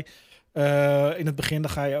erbij. In het begin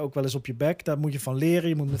dan ga je ook wel eens op je bek. Daar moet je van leren.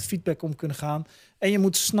 Je moet met feedback om kunnen gaan. En je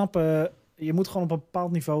moet snappen, je moet gewoon op een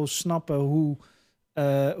bepaald niveau snappen hoe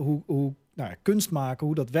kunst maken,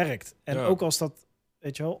 hoe dat werkt. En ook als dat,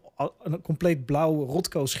 weet je wel, een compleet blauwe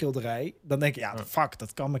Rothko-schilderij, dan denk je, fuck,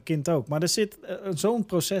 dat kan mijn kind ook. Maar er zit zo'n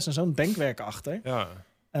proces en zo'n denkwerk achter. Ja.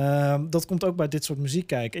 Dat komt ook bij dit soort muziek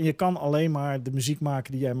kijken. En je kan alleen maar de muziek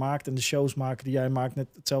maken die jij maakt en de shows maken die jij maakt. Net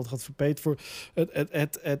hetzelfde gaat voor Peet, voor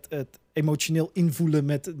het emotioneel invoelen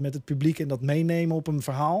met het publiek en dat meenemen op een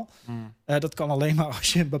verhaal. Dat kan alleen maar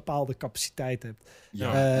als je een bepaalde capaciteit hebt.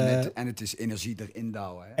 Ja, en het is energie erin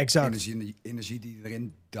douwen. Hè? Exact. Energie die je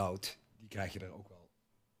erin douwt, die krijg je er ook wel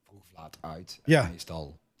vroeg of laat uit. Ja.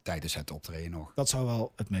 Meestal tijdens het optreden nog. Dat zou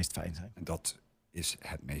wel het meest fijn zijn. En dat is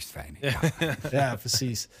het meest fijne. Ja,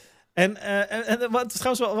 precies. En wat is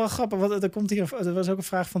trouwens wel grappig, want er was ook een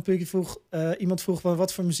vraag van Pukkie iemand vroeg,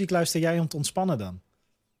 wat voor muziek luister jij om te ontspannen dan?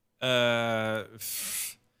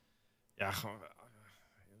 Gewoon,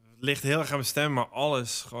 het ligt heel erg aan mijn stem, maar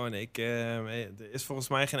alles. Gewoon, er is volgens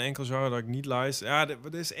mij geen enkel genre dat ik niet luister. Ja,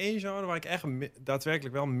 er is één genre waar ik echt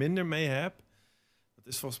daadwerkelijk wel minder mee heb.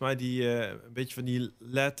 Dat is volgens mij die een beetje van die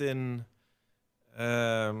Latin...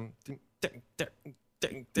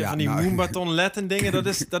 van die Moombaton Latin dingen,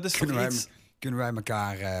 dat is kunnen wij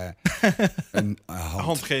elkaar een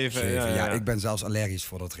hand geven? Ja, ik ben zelfs allergisch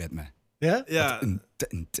voor dat ritme. Ja? Ja.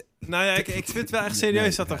 Nou ja, ik vind het wel echt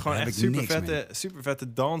serieus dat er gewoon echt super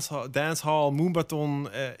vette dancehall, Moombaton,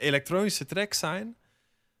 elektronische tracks zijn.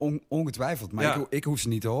 Ongetwijfeld, maar ik hoef ze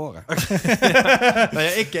niet te horen. Nou ja,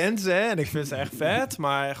 ik ken ze en ik vind ze echt vet,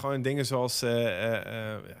 maar gewoon dingen zoals,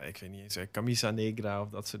 ik weet niet, Camisa Negra of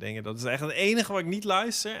dat soort dingen. Dat is echt het enige wat ik niet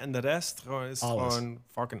luister en de rest is gewoon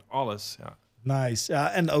fucking alles. Ja. Nice.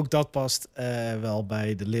 Ja, en ook dat past wel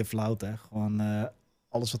bij de Live Loud. Hè. Gewoon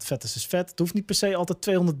alles wat vet is vet. Het hoeft niet per se altijd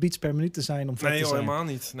 200 beats per minuut te zijn om vet te zijn. Nee, helemaal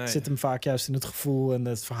niet. Nee. Het zit hem vaak juist in het gevoel en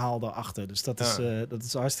het verhaal daarachter. Dus dat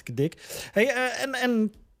is hartstikke dik. Hey,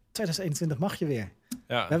 en 2021 mag je weer.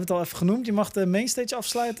 Ja. We hebben het al even genoemd. Je mag de Mainstage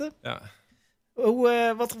afsluiten. Ja.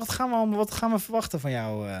 Wat gaan we verwachten van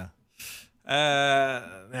jou? Ja,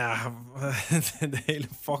 de hele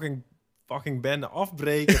fucking bende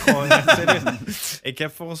afbreken. Gewoon echt serieus. Ik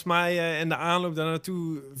heb volgens mij in de aanloop daar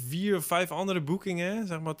naartoe 4 of 5 andere boekingen,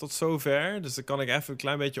 zeg maar, tot zover. Dus dan kan ik even een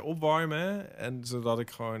klein beetje opwarmen. En zodat ik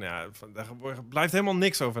gewoon, daar blijft helemaal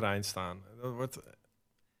niks overeind staan. Dat wordt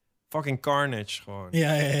fucking carnage gewoon.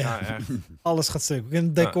 Ja. Echt. Alles gaat stuk.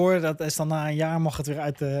 Een decor, dat is dan na een jaar mag het weer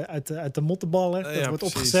uit de mottenballen. Dat wordt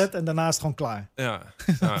precies. opgezet en daarna is het gewoon klaar. Ja.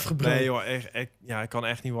 Nee joh, ik kan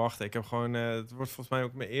echt niet wachten. Ik heb gewoon, het wordt volgens mij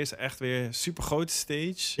ook mijn eerste echt weer super grote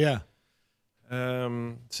stage. Ja.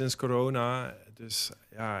 Sinds corona. Dus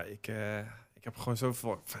ja, ik heb gewoon zo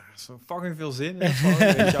fucking veel zin in. Gewoon,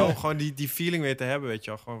 weet je wel, gewoon die feeling weer te hebben, weet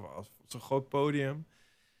je wel. Gewoon op zo'n groot podium.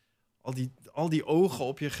 Al die ogen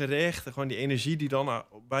op je gericht. Gewoon die energie die dan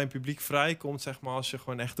bij een publiek vrijkomt, zeg maar. Als je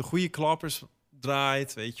gewoon echt de goede klappers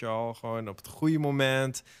draait, weet je wel. Gewoon op het goede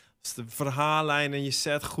moment. Als de verhaallijn en je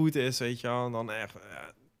set goed is, weet je wel. En dan echt... ik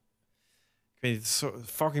weet niet, het is zo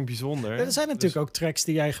fucking bijzonder. Er zijn natuurlijk ook tracks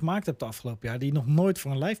die jij gemaakt hebt de afgelopen jaar... die nog nooit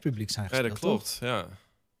voor een live publiek zijn gespeeld. Ja, dat klopt, ja.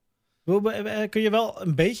 Kun je wel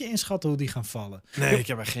een beetje inschatten hoe die gaan vallen? Nee, ik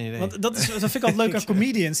heb echt geen idee. Want dat vind ik altijd leuk aan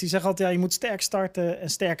comedians. Die zeggen altijd, je moet sterk starten en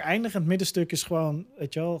sterk eindigen. Het middenstuk is gewoon,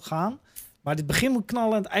 weet je wel, gaan. Maar het begin moet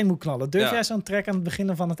knallen en het eind moet knallen. Durf jij zo'n track aan het begin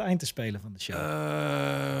en van het eind te spelen van de show?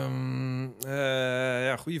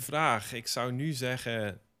 Ja, goede vraag. Ik zou nu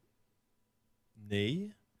zeggen...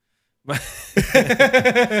 nee. Maar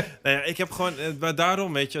ik heb gewoon... maar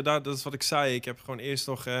daarom, weet je, dat is wat ik zei. Ik heb gewoon eerst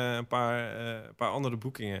nog een paar andere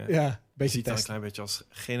boekingen. Ja, beetje ziet dan een klein beetje als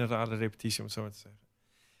generale repetitie, om het zo maar te zeggen.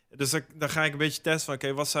 Dus dan ga ik een beetje testen van,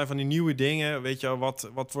 oké, wat zijn van die nieuwe dingen? Weet je wel,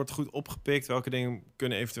 wat wordt goed opgepikt? Welke dingen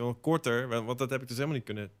kunnen eventueel korter? Want dat heb ik dus helemaal niet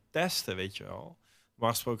kunnen testen, weet je wel. Normaal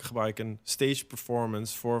gesproken gebruik ik een stage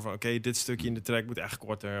performance voor van, oké, dit stukje in de track moet echt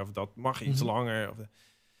korter. Of dat mag iets langer.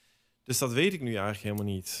 Dus dat weet ik nu eigenlijk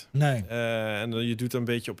helemaal niet. Nee. En je doet een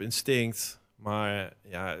beetje op instinct. Maar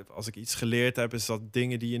ja, als ik iets geleerd heb, is dat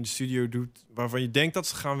dingen die je in de studio doet, waarvan je denkt dat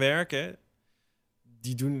ze gaan werken,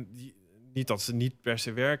 niet dat ze niet per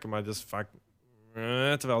se werken, maar dat is vaak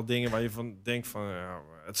terwijl dingen waar je van denkt van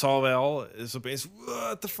het zal wel, is opeens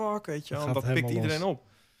what the fuck, weet je wel. En dat pikt iedereen los op.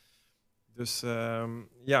 Dus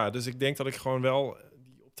dus ik denk dat ik gewoon wel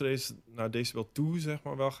die optredens naar Decibel toe, zeg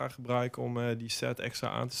maar, wel ga gebruiken om die set extra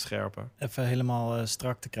aan te scherpen. Even helemaal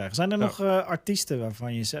strak te krijgen. Zijn er nog artiesten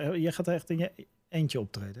waarvan je zegt, je gaat echt in je eentje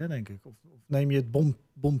optreden, hè, denk ik? Of neem je het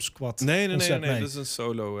bomsquad? Nee, dat is een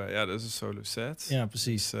solo. Dat is een solo set. Ja,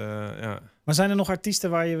 precies. Dus, Maar zijn er nog artiesten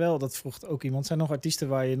waar je wel, dat vroeg ook iemand, zijn er nog artiesten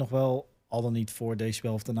waar je nog wel, al dan niet voor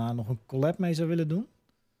Decibel of daarna, nog een collab mee zou willen doen?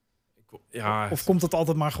 Ja. Of komt het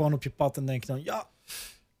altijd maar gewoon op je pad en denk je dan, ja?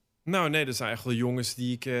 Nou, nee, er zijn echt wel jongens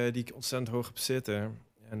die ik ontzettend hoog heb zitten.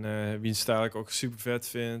 En wiens stijl ik ook super vet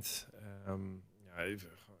vind.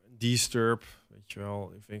 Disturb, weet je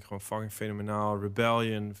wel. Ik vind ik gewoon fucking fenomenaal.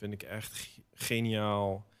 Rebellion vind ik echt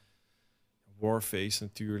geniaal. Warface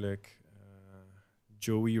natuurlijk.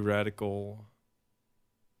 Joey Radical.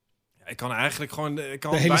 Ja, ik kan eigenlijk gewoon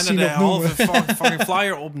bijna de halve fucking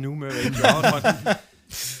flyer opnoemen, weet je wel. Maar,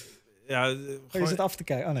 je zit af te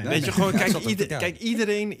kijken. Oh, nee. Weet je, gewoon, kijk,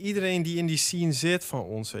 iedereen die in die scene zit van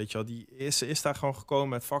ons, weet je wel, die is daar gewoon gekomen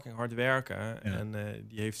met fucking hard werken. Ja. En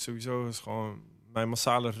die heeft sowieso gewoon mijn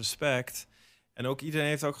massale respect. En ook iedereen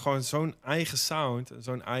heeft ook gewoon zo'n eigen sound,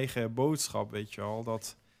 zo'n eigen boodschap, weet je wel.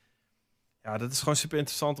 Dat is gewoon super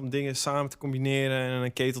interessant om dingen samen te combineren en in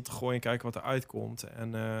een ketel te gooien en kijken wat er uitkomt.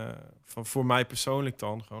 En voor mij persoonlijk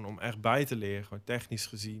dan, gewoon om echt bij te leren, gewoon technisch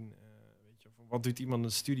gezien. Wat doet iemand in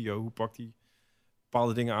de studio? Hoe pakt hij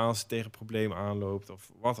bepaalde dingen aan als hij tegen problemen aanloopt of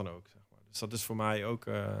wat dan ook, zeg maar. Dus dat is voor mij ook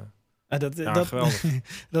geweldig.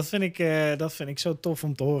 Dat vind ik zo tof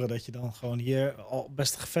om te horen, dat je dan gewoon hier al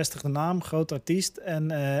best gevestigde naam, groot artiest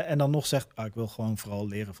en dan nog zegt, ik wil gewoon vooral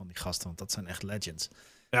leren van die gasten, want dat zijn echt legends.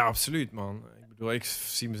 Ja, absoluut, man. Ik bedoel, ik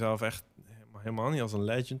zie mezelf echt helemaal niet als een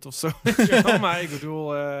legend of zo. Maar ik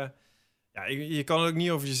bedoel, je kan het ook niet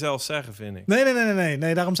over jezelf zeggen, vind ik.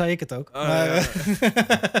 Nee, daarom zei ik het ook. Dank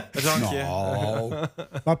je. No.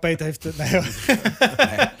 Maar Peter heeft het... Nee,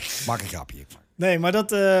 maak een grapje. Nee,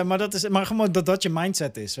 maar gewoon dat je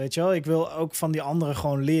mindset is, weet je wel. Ik wil ook van die anderen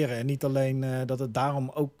gewoon leren. En niet alleen dat het daarom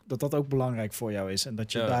ook, dat ook belangrijk voor jou is. En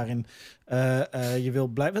dat je daarin je wil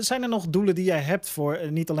blijven. Zijn er nog doelen die jij hebt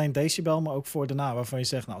voor niet alleen Decibel, maar ook voor daarna, waarvan je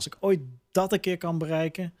zegt, nou, als ik ooit dat een keer kan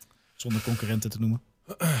bereiken, zonder concurrenten te noemen?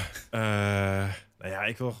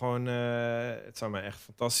 Ik wil gewoon... het zou mij echt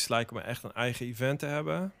fantastisch lijken om echt een eigen event te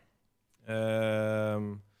hebben.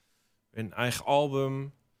 een eigen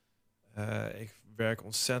album. Ik zou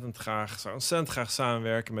ontzettend graag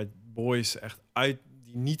samenwerken met boys echt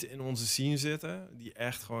die niet in onze scene zitten. Die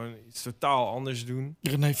echt gewoon iets totaal anders doen.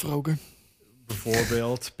 René Vroger.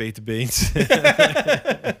 Bijvoorbeeld Peter Beens.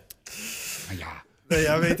 Ja. Nee,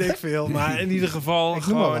 ja, weet ik veel. Maar in ieder geval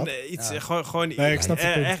gewoon iets. Ja. Gewoon Nee, ik snap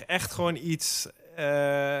het punt. echt gewoon iets.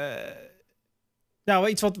 Ja,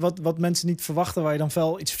 iets wat mensen niet verwachten, waar je dan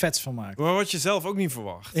wel iets vets van maakt. Maar wat je zelf ook niet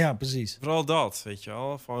verwacht. Ja, precies. Vooral dat, weet je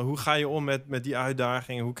wel. Van hoe ga je om met die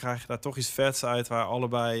uitdagingen? Hoe krijg je daar toch iets vets uit waar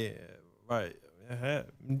allebei...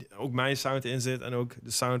 ook mijn sound in zit en ook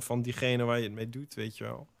de sound van diegene waar je het mee doet, weet je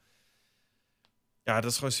wel. Ja,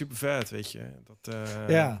 dat is gewoon super vet, weet je.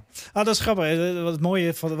 Ja, dat is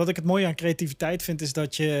grappig. Wat ik het mooie aan creativiteit vind, is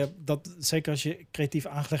dat zeker als je creatief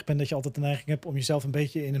aangelegd bent, dat je altijd de neiging hebt om jezelf een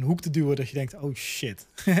beetje in een hoek te duwen, dat je denkt, oh shit,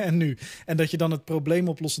 en nu? En dat je dan het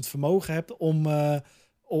probleemoplossend vermogen hebt om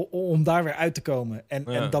daar weer uit te komen.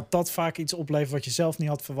 En dat vaak iets oplevert wat je zelf niet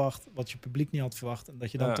had verwacht, wat je publiek niet had verwacht, en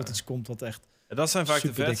dat je dan tot iets komt wat echt... Ja, dat zijn vaak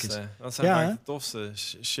de vetste. Dat zijn vaak de tofste.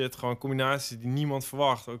 Shit, gewoon combinaties die niemand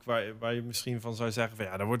verwacht. Ook waar je misschien van zou zeggen van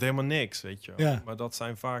ja, dat wordt helemaal niks, weet je wel. Ja. Maar dat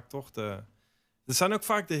zijn vaak toch dat zijn ook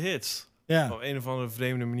vaak de hits. Ja. Op een of andere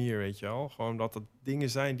vreemde manier, weet je wel. Gewoon dat het dingen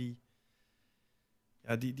zijn die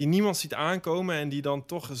niemand ziet aankomen en die dan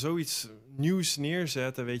toch zoiets nieuws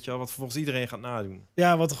neerzetten, weet je wel, wat vervolgens iedereen gaat nadoen.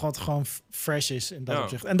 Ja, wat gewoon fresh is in dat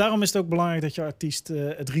opzicht. En daarom is het ook belangrijk dat je artiest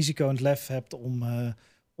het risico en het lef hebt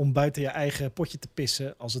om buiten je eigen potje te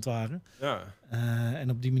pissen, als het ware. Ja. En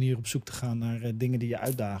op die manier op zoek te gaan naar dingen die je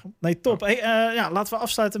uitdagen. Nee, top. Hey, laten we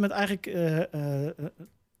afsluiten met eigenlijk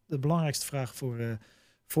de belangrijkste vraag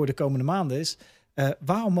voor de komende maanden is...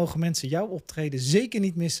 waarom mogen mensen jouw optreden zeker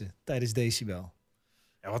niet missen tijdens Decibel?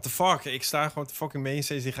 Ja, what the fuck? Ik sta gewoon te fucking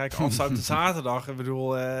Mainstage. Die ga ik afsluiten zaterdag. Ik bedoel,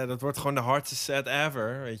 dat wordt gewoon de hardste set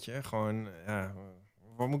ever, weet je. Gewoon, ja...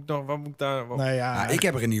 Wat moet ik daar... Ik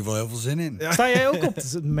heb er in ieder geval heel veel zin in. Ja. Sta jij ook op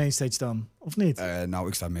de Mainstage dan? Of niet?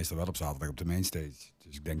 Ik sta meestal wel op zaterdag op de Mainstage.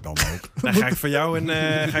 Dus ik denk dan ook. Dan ga ik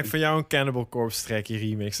voor jou een Cannibal Corpse trackje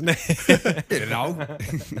remixen. Nee. Nou,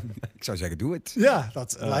 ik zou zeggen, doe het. Ja,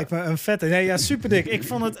 dat lijkt me een vette. Nee, ja, super dik. Ik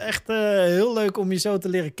vond het echt heel leuk om je zo te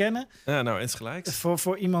leren kennen. Ja, nou, insgelijks.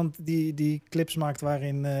 Voor iemand die clips maakt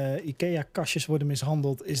waarin IKEA-kastjes worden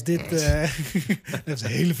mishandeld, is dit... dat is een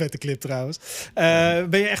hele vette clip trouwens.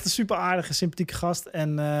 Ben je echt een super aardige, sympathieke gast. En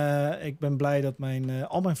ik ben blij dat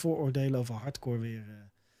al mijn vooroordelen over hardcore weer...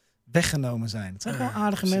 weggenomen zijn. Het zijn gewoon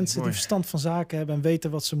aardige mensen die verstand van zaken hebben en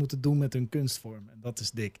weten wat ze moeten doen met hun kunstvorm. En dat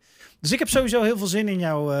is dik. Dus ik heb sowieso heel veel zin in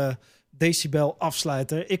jouw Decibel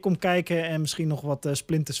afsluiter. Ik kom kijken en misschien nog wat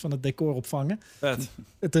splinters van het decor opvangen. Vet.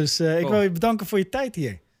 Dus ik wil je bedanken voor je tijd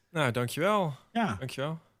hier. Nou, dankjewel. Ja.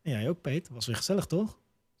 Dankjewel. En jij ook, Peet. Was weer gezellig, toch?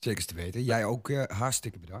 Zeker te weten. Jij ook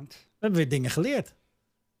hartstikke bedankt. We hebben weer dingen geleerd.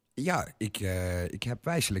 Ja, ik heb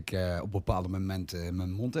wijselijk op bepaalde momenten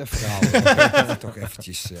mijn mond even gehouden. Toch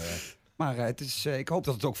eventjes... Maar ik hoop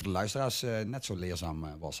dat het ook voor de luisteraars net zo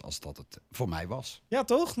leerzaam was als dat het voor mij was. Ja,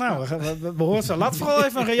 toch? Nou, we horen zo. Laat vooral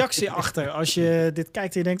even een reactie achter als je dit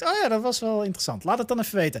kijkt en je denkt... oh ja, dat was wel interessant. Laat het dan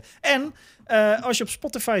even weten. En als je op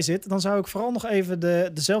Spotify zit, dan zou ik vooral nog even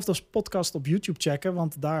dezelfde podcast op YouTube checken.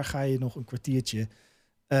 Want daar ga je nog een kwartiertje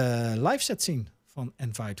live set zien van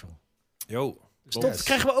N-Vitral. Yo. Dus dat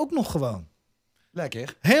krijgen we ook nog gewoon.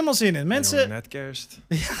 Lekker. Helemaal zin in. Mensen... Net kerst.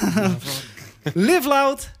 Ja. Live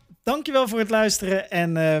loud. Dankjewel voor het luisteren.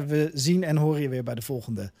 En we zien en horen je weer bij de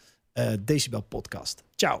volgende Decibel podcast.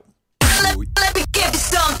 Ciao. Doei. Let me give you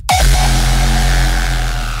some.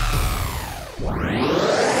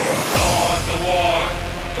 Start the war,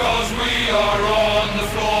 'cause we are on the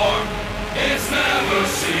floor. It's never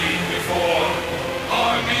seen before.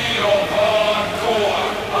 Army of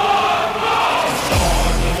hardcore.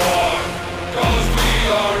 Start the war, 'cause we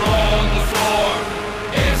are on the floor.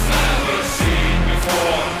 It's never seen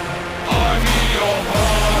before. Army of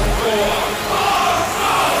hardcore.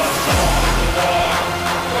 Start the war,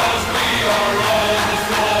 'cause we are on the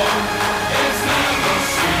floor. It's never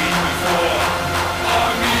seen before.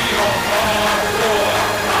 Army of hardcore.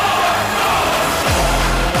 Start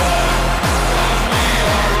the war, 'cause we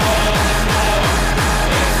are on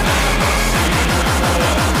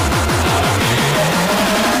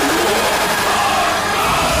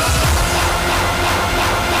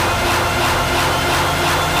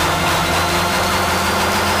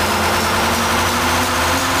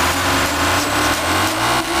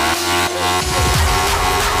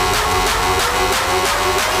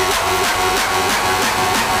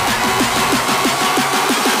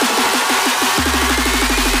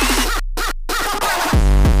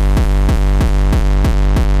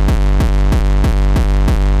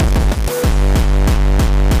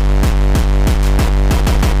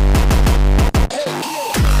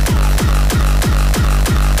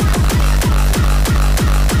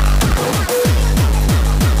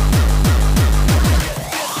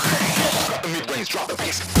drop the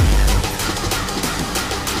bass.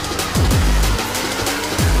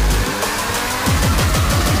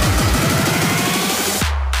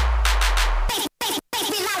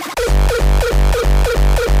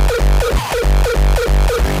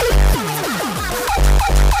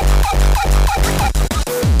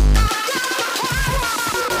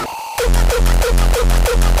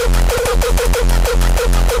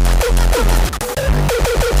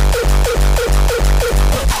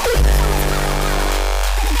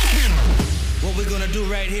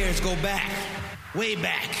 Go back, way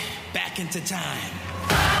back, back into time.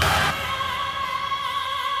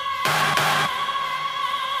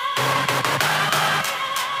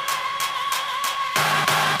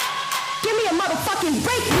 Give me a motherfucking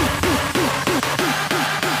break.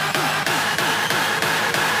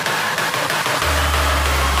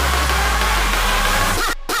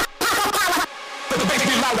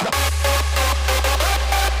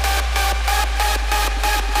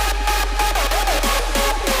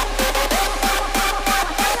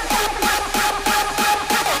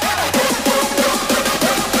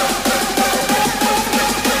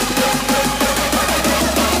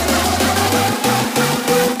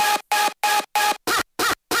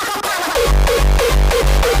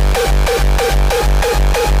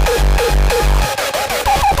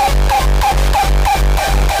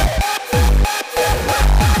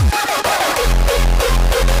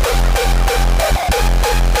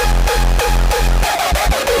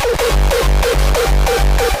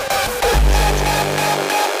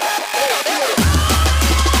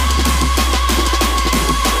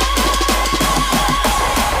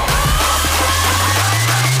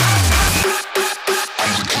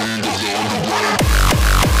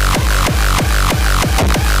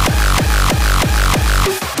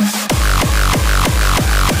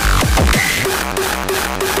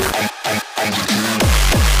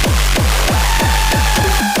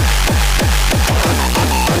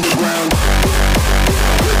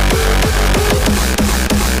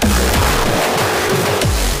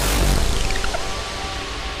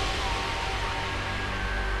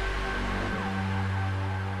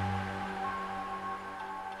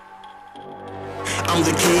 I'm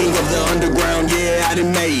the king of the underground, yeah, I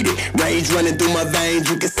done made it. Rage running through my veins,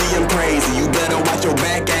 you can see I'm crazy. You better watch your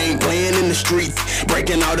back, I ain't playing in the streets.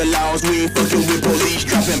 Breaking all the laws, we ain't fucking with police.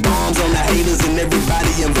 Dropping bombs on the haters and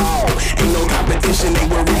everybody involved. Ain't no competition, ain't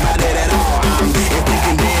worried about it at all. I'm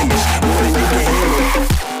inflicting damage, more than you can handle.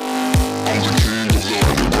 I'm the king of the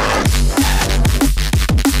underground.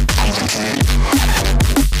 I'm the king.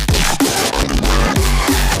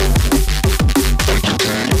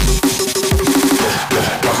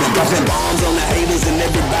 Dropping bombs on the haters and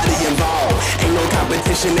everybody involved. Ain't no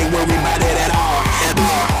competition, ain't worried about it at all. At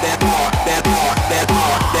all, that all, that all, that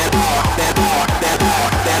all, that all, that all, that all,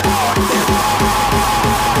 that all, that all.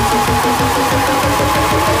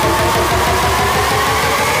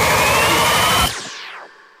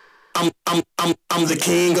 I'm the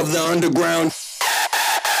king of the underground.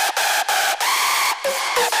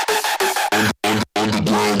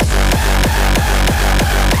 Underground.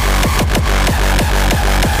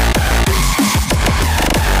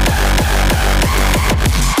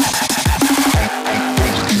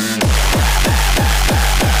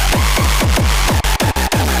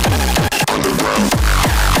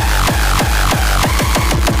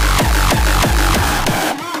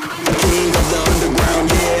 King of the underground,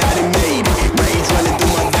 yeah, I done made it. Rage running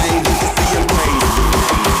through my veins, you can see I'm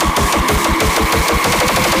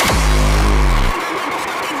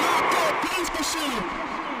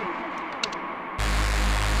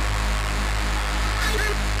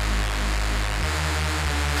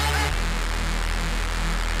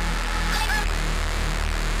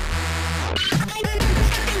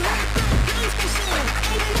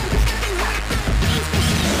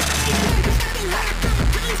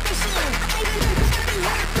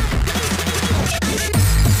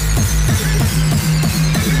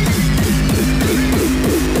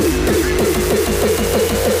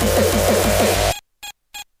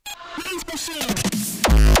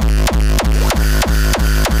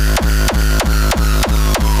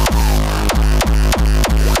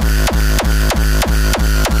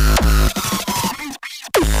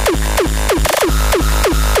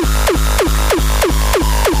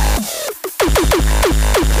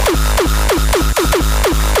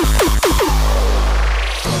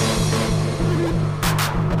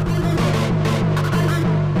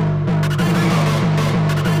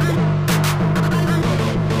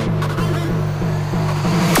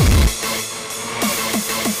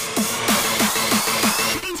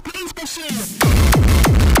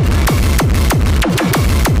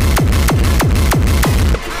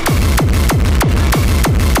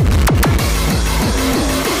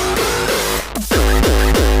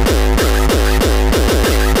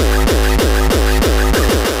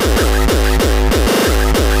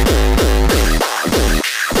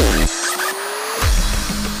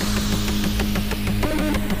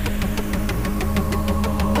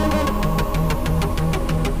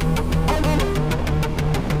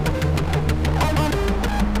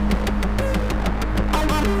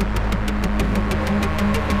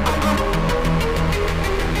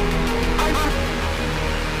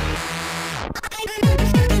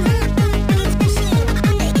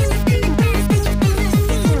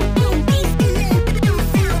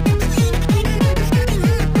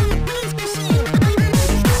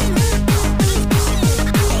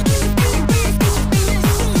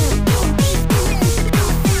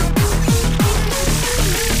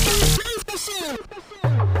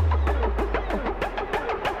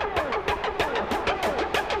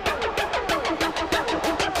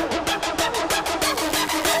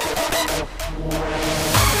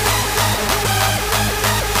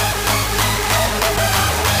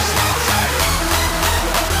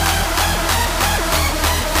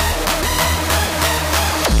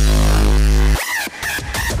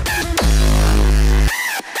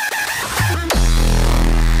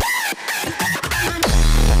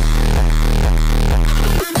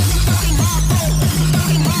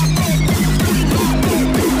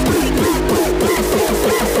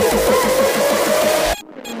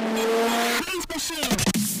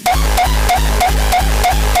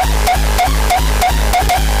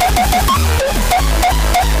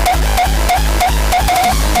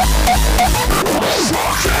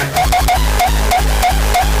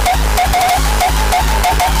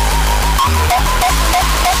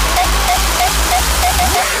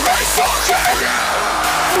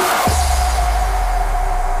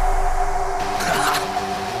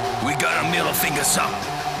middle fingers up.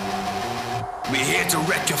 We're here to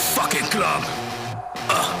wreck your fucking club.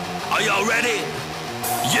 Are y'all ready?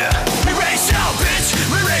 Yeah. We race out, bitch.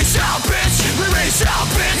 We race out, bitch. We race out,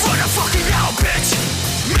 bitch. Run the fucking out, bitch.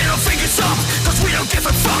 Middle fingers up, cause we don't give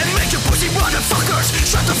a fuck. And make your pussy motherfuckers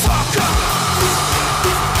shut the fuck up.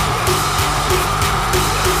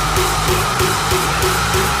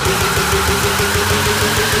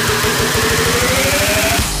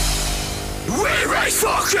 We race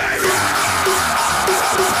fucking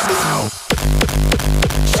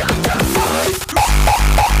shut the fuck.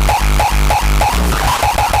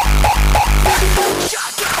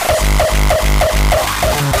 Shut the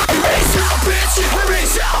We race out, bitch. We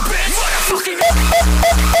race out, bitch. Motherfucking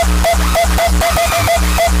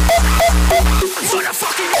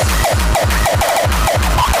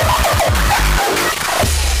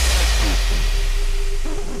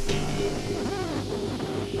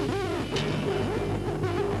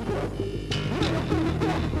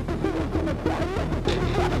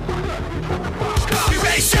We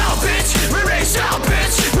race out, bitch. We race out,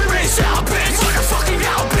 bitch. We race out, bitch. Motherfucking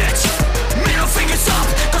out, bitch. Middle fingers up,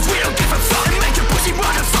 cause we don't give a fuck. And make your pussy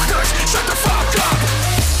motherfuckers shut the fuck up.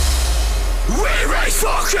 We race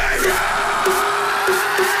fucking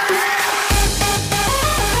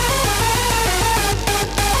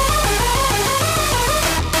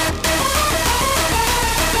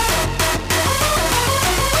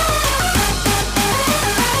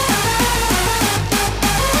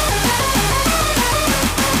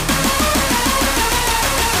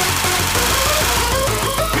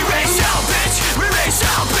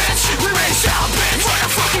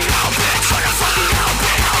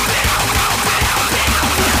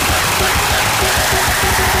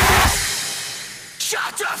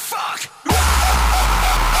Shut the fuck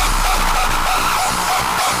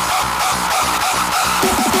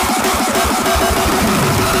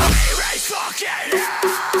Erase fucking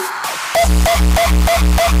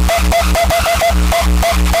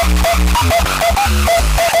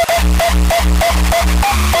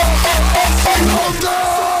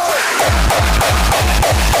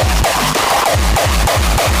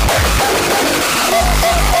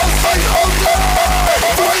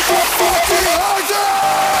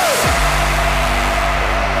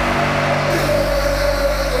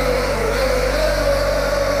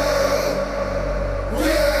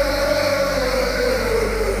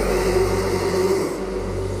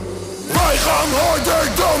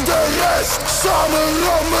harder dan de rest. Samen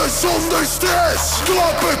rammen zonder stress.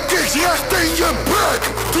 Klappen kicks recht in je bek.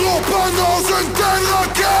 Droppen als een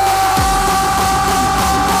kernraket.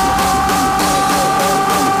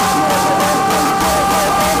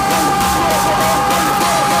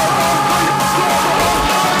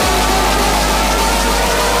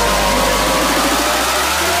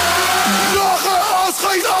 Lachen als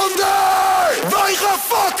geen ander. Wij gaan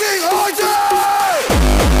fucking harder.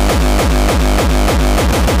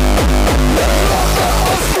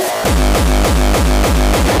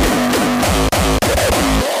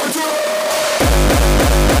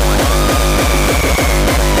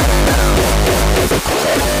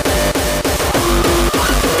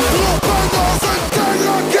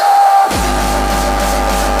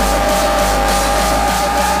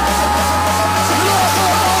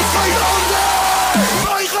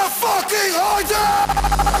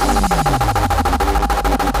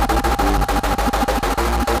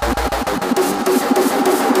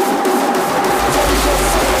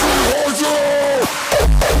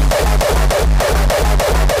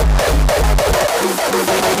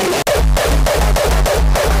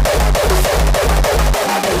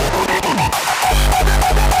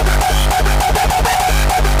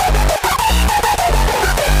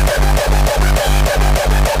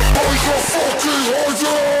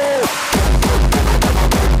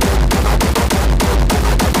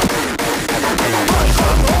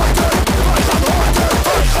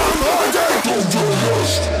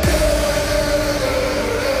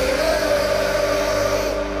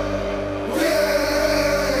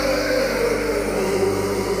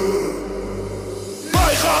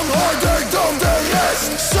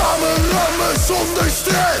 Zonder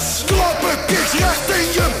stress. Klappen kicks recht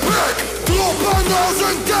in je bek. Droppen als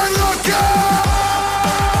een kernraket.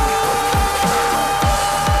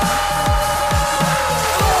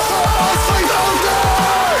 Lachen als geen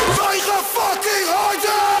ander. Wij gaan fucking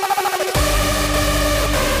harder.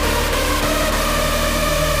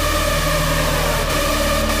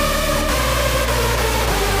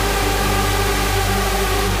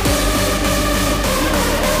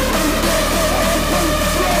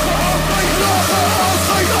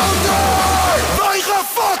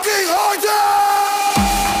 Fucking harder!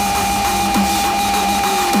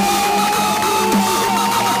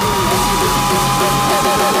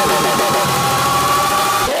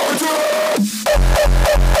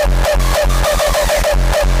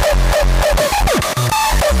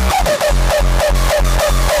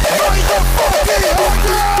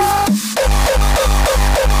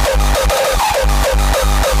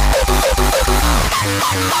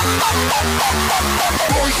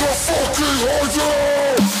 Motherfucking harder!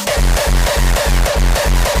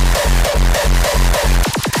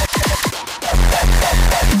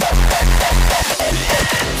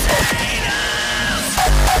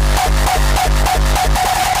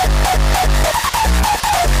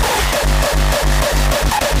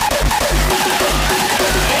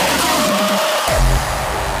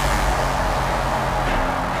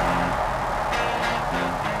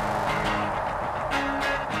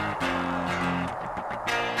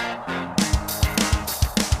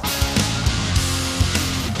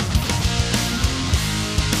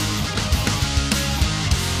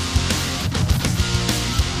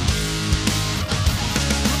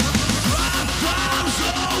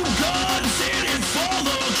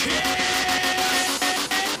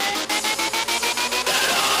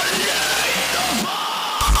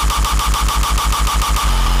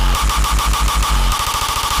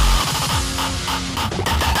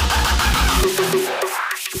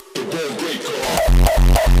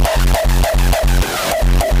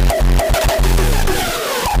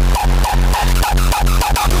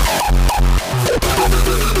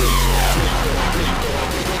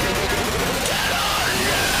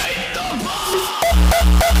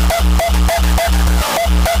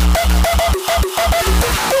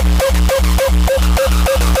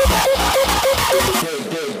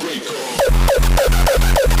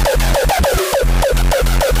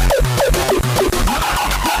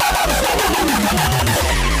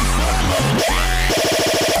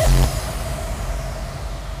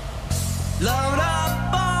 Load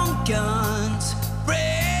up on guns,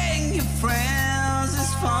 bring your friends.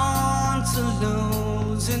 It's fun to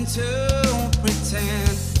lose and to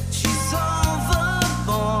pretend. She's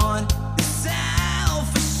overboard,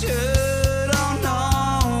 self-assured. Oh no,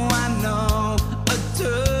 I know a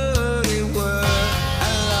dirty word.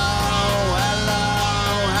 Hello, hello,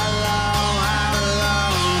 hello, hello,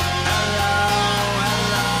 hello,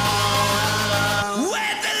 hello.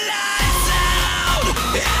 With the lights out,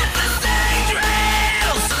 it's the same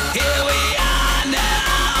drills. Here we are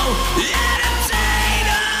now. Entertain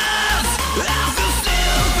us. I'm so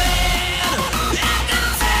stupid.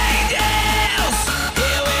 Entertain us.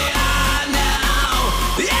 Here we are now.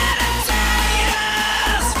 Entertain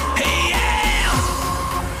us. Yeah.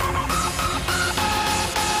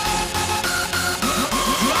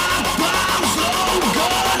 Drop bombs, load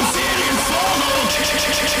guns, hitting follow.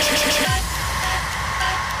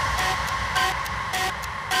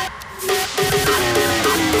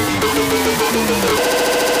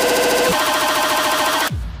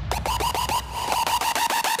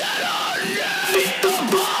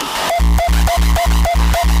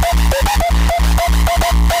 Here we are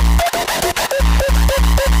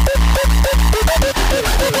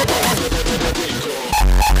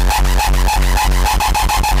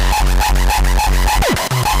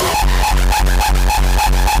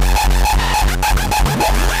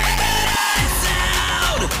now.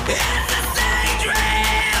 Entertain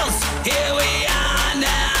us. Here we are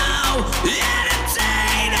now.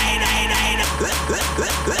 Entertain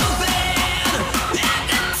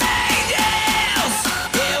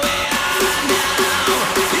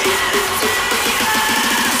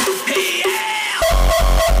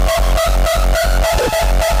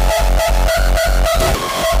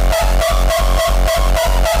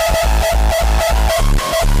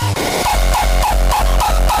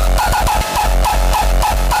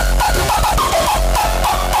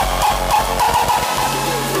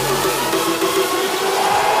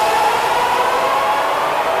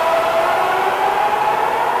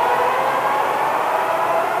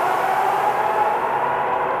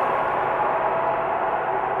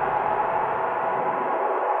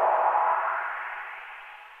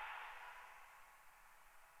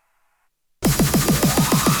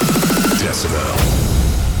Decibel.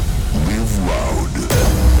 Live loud.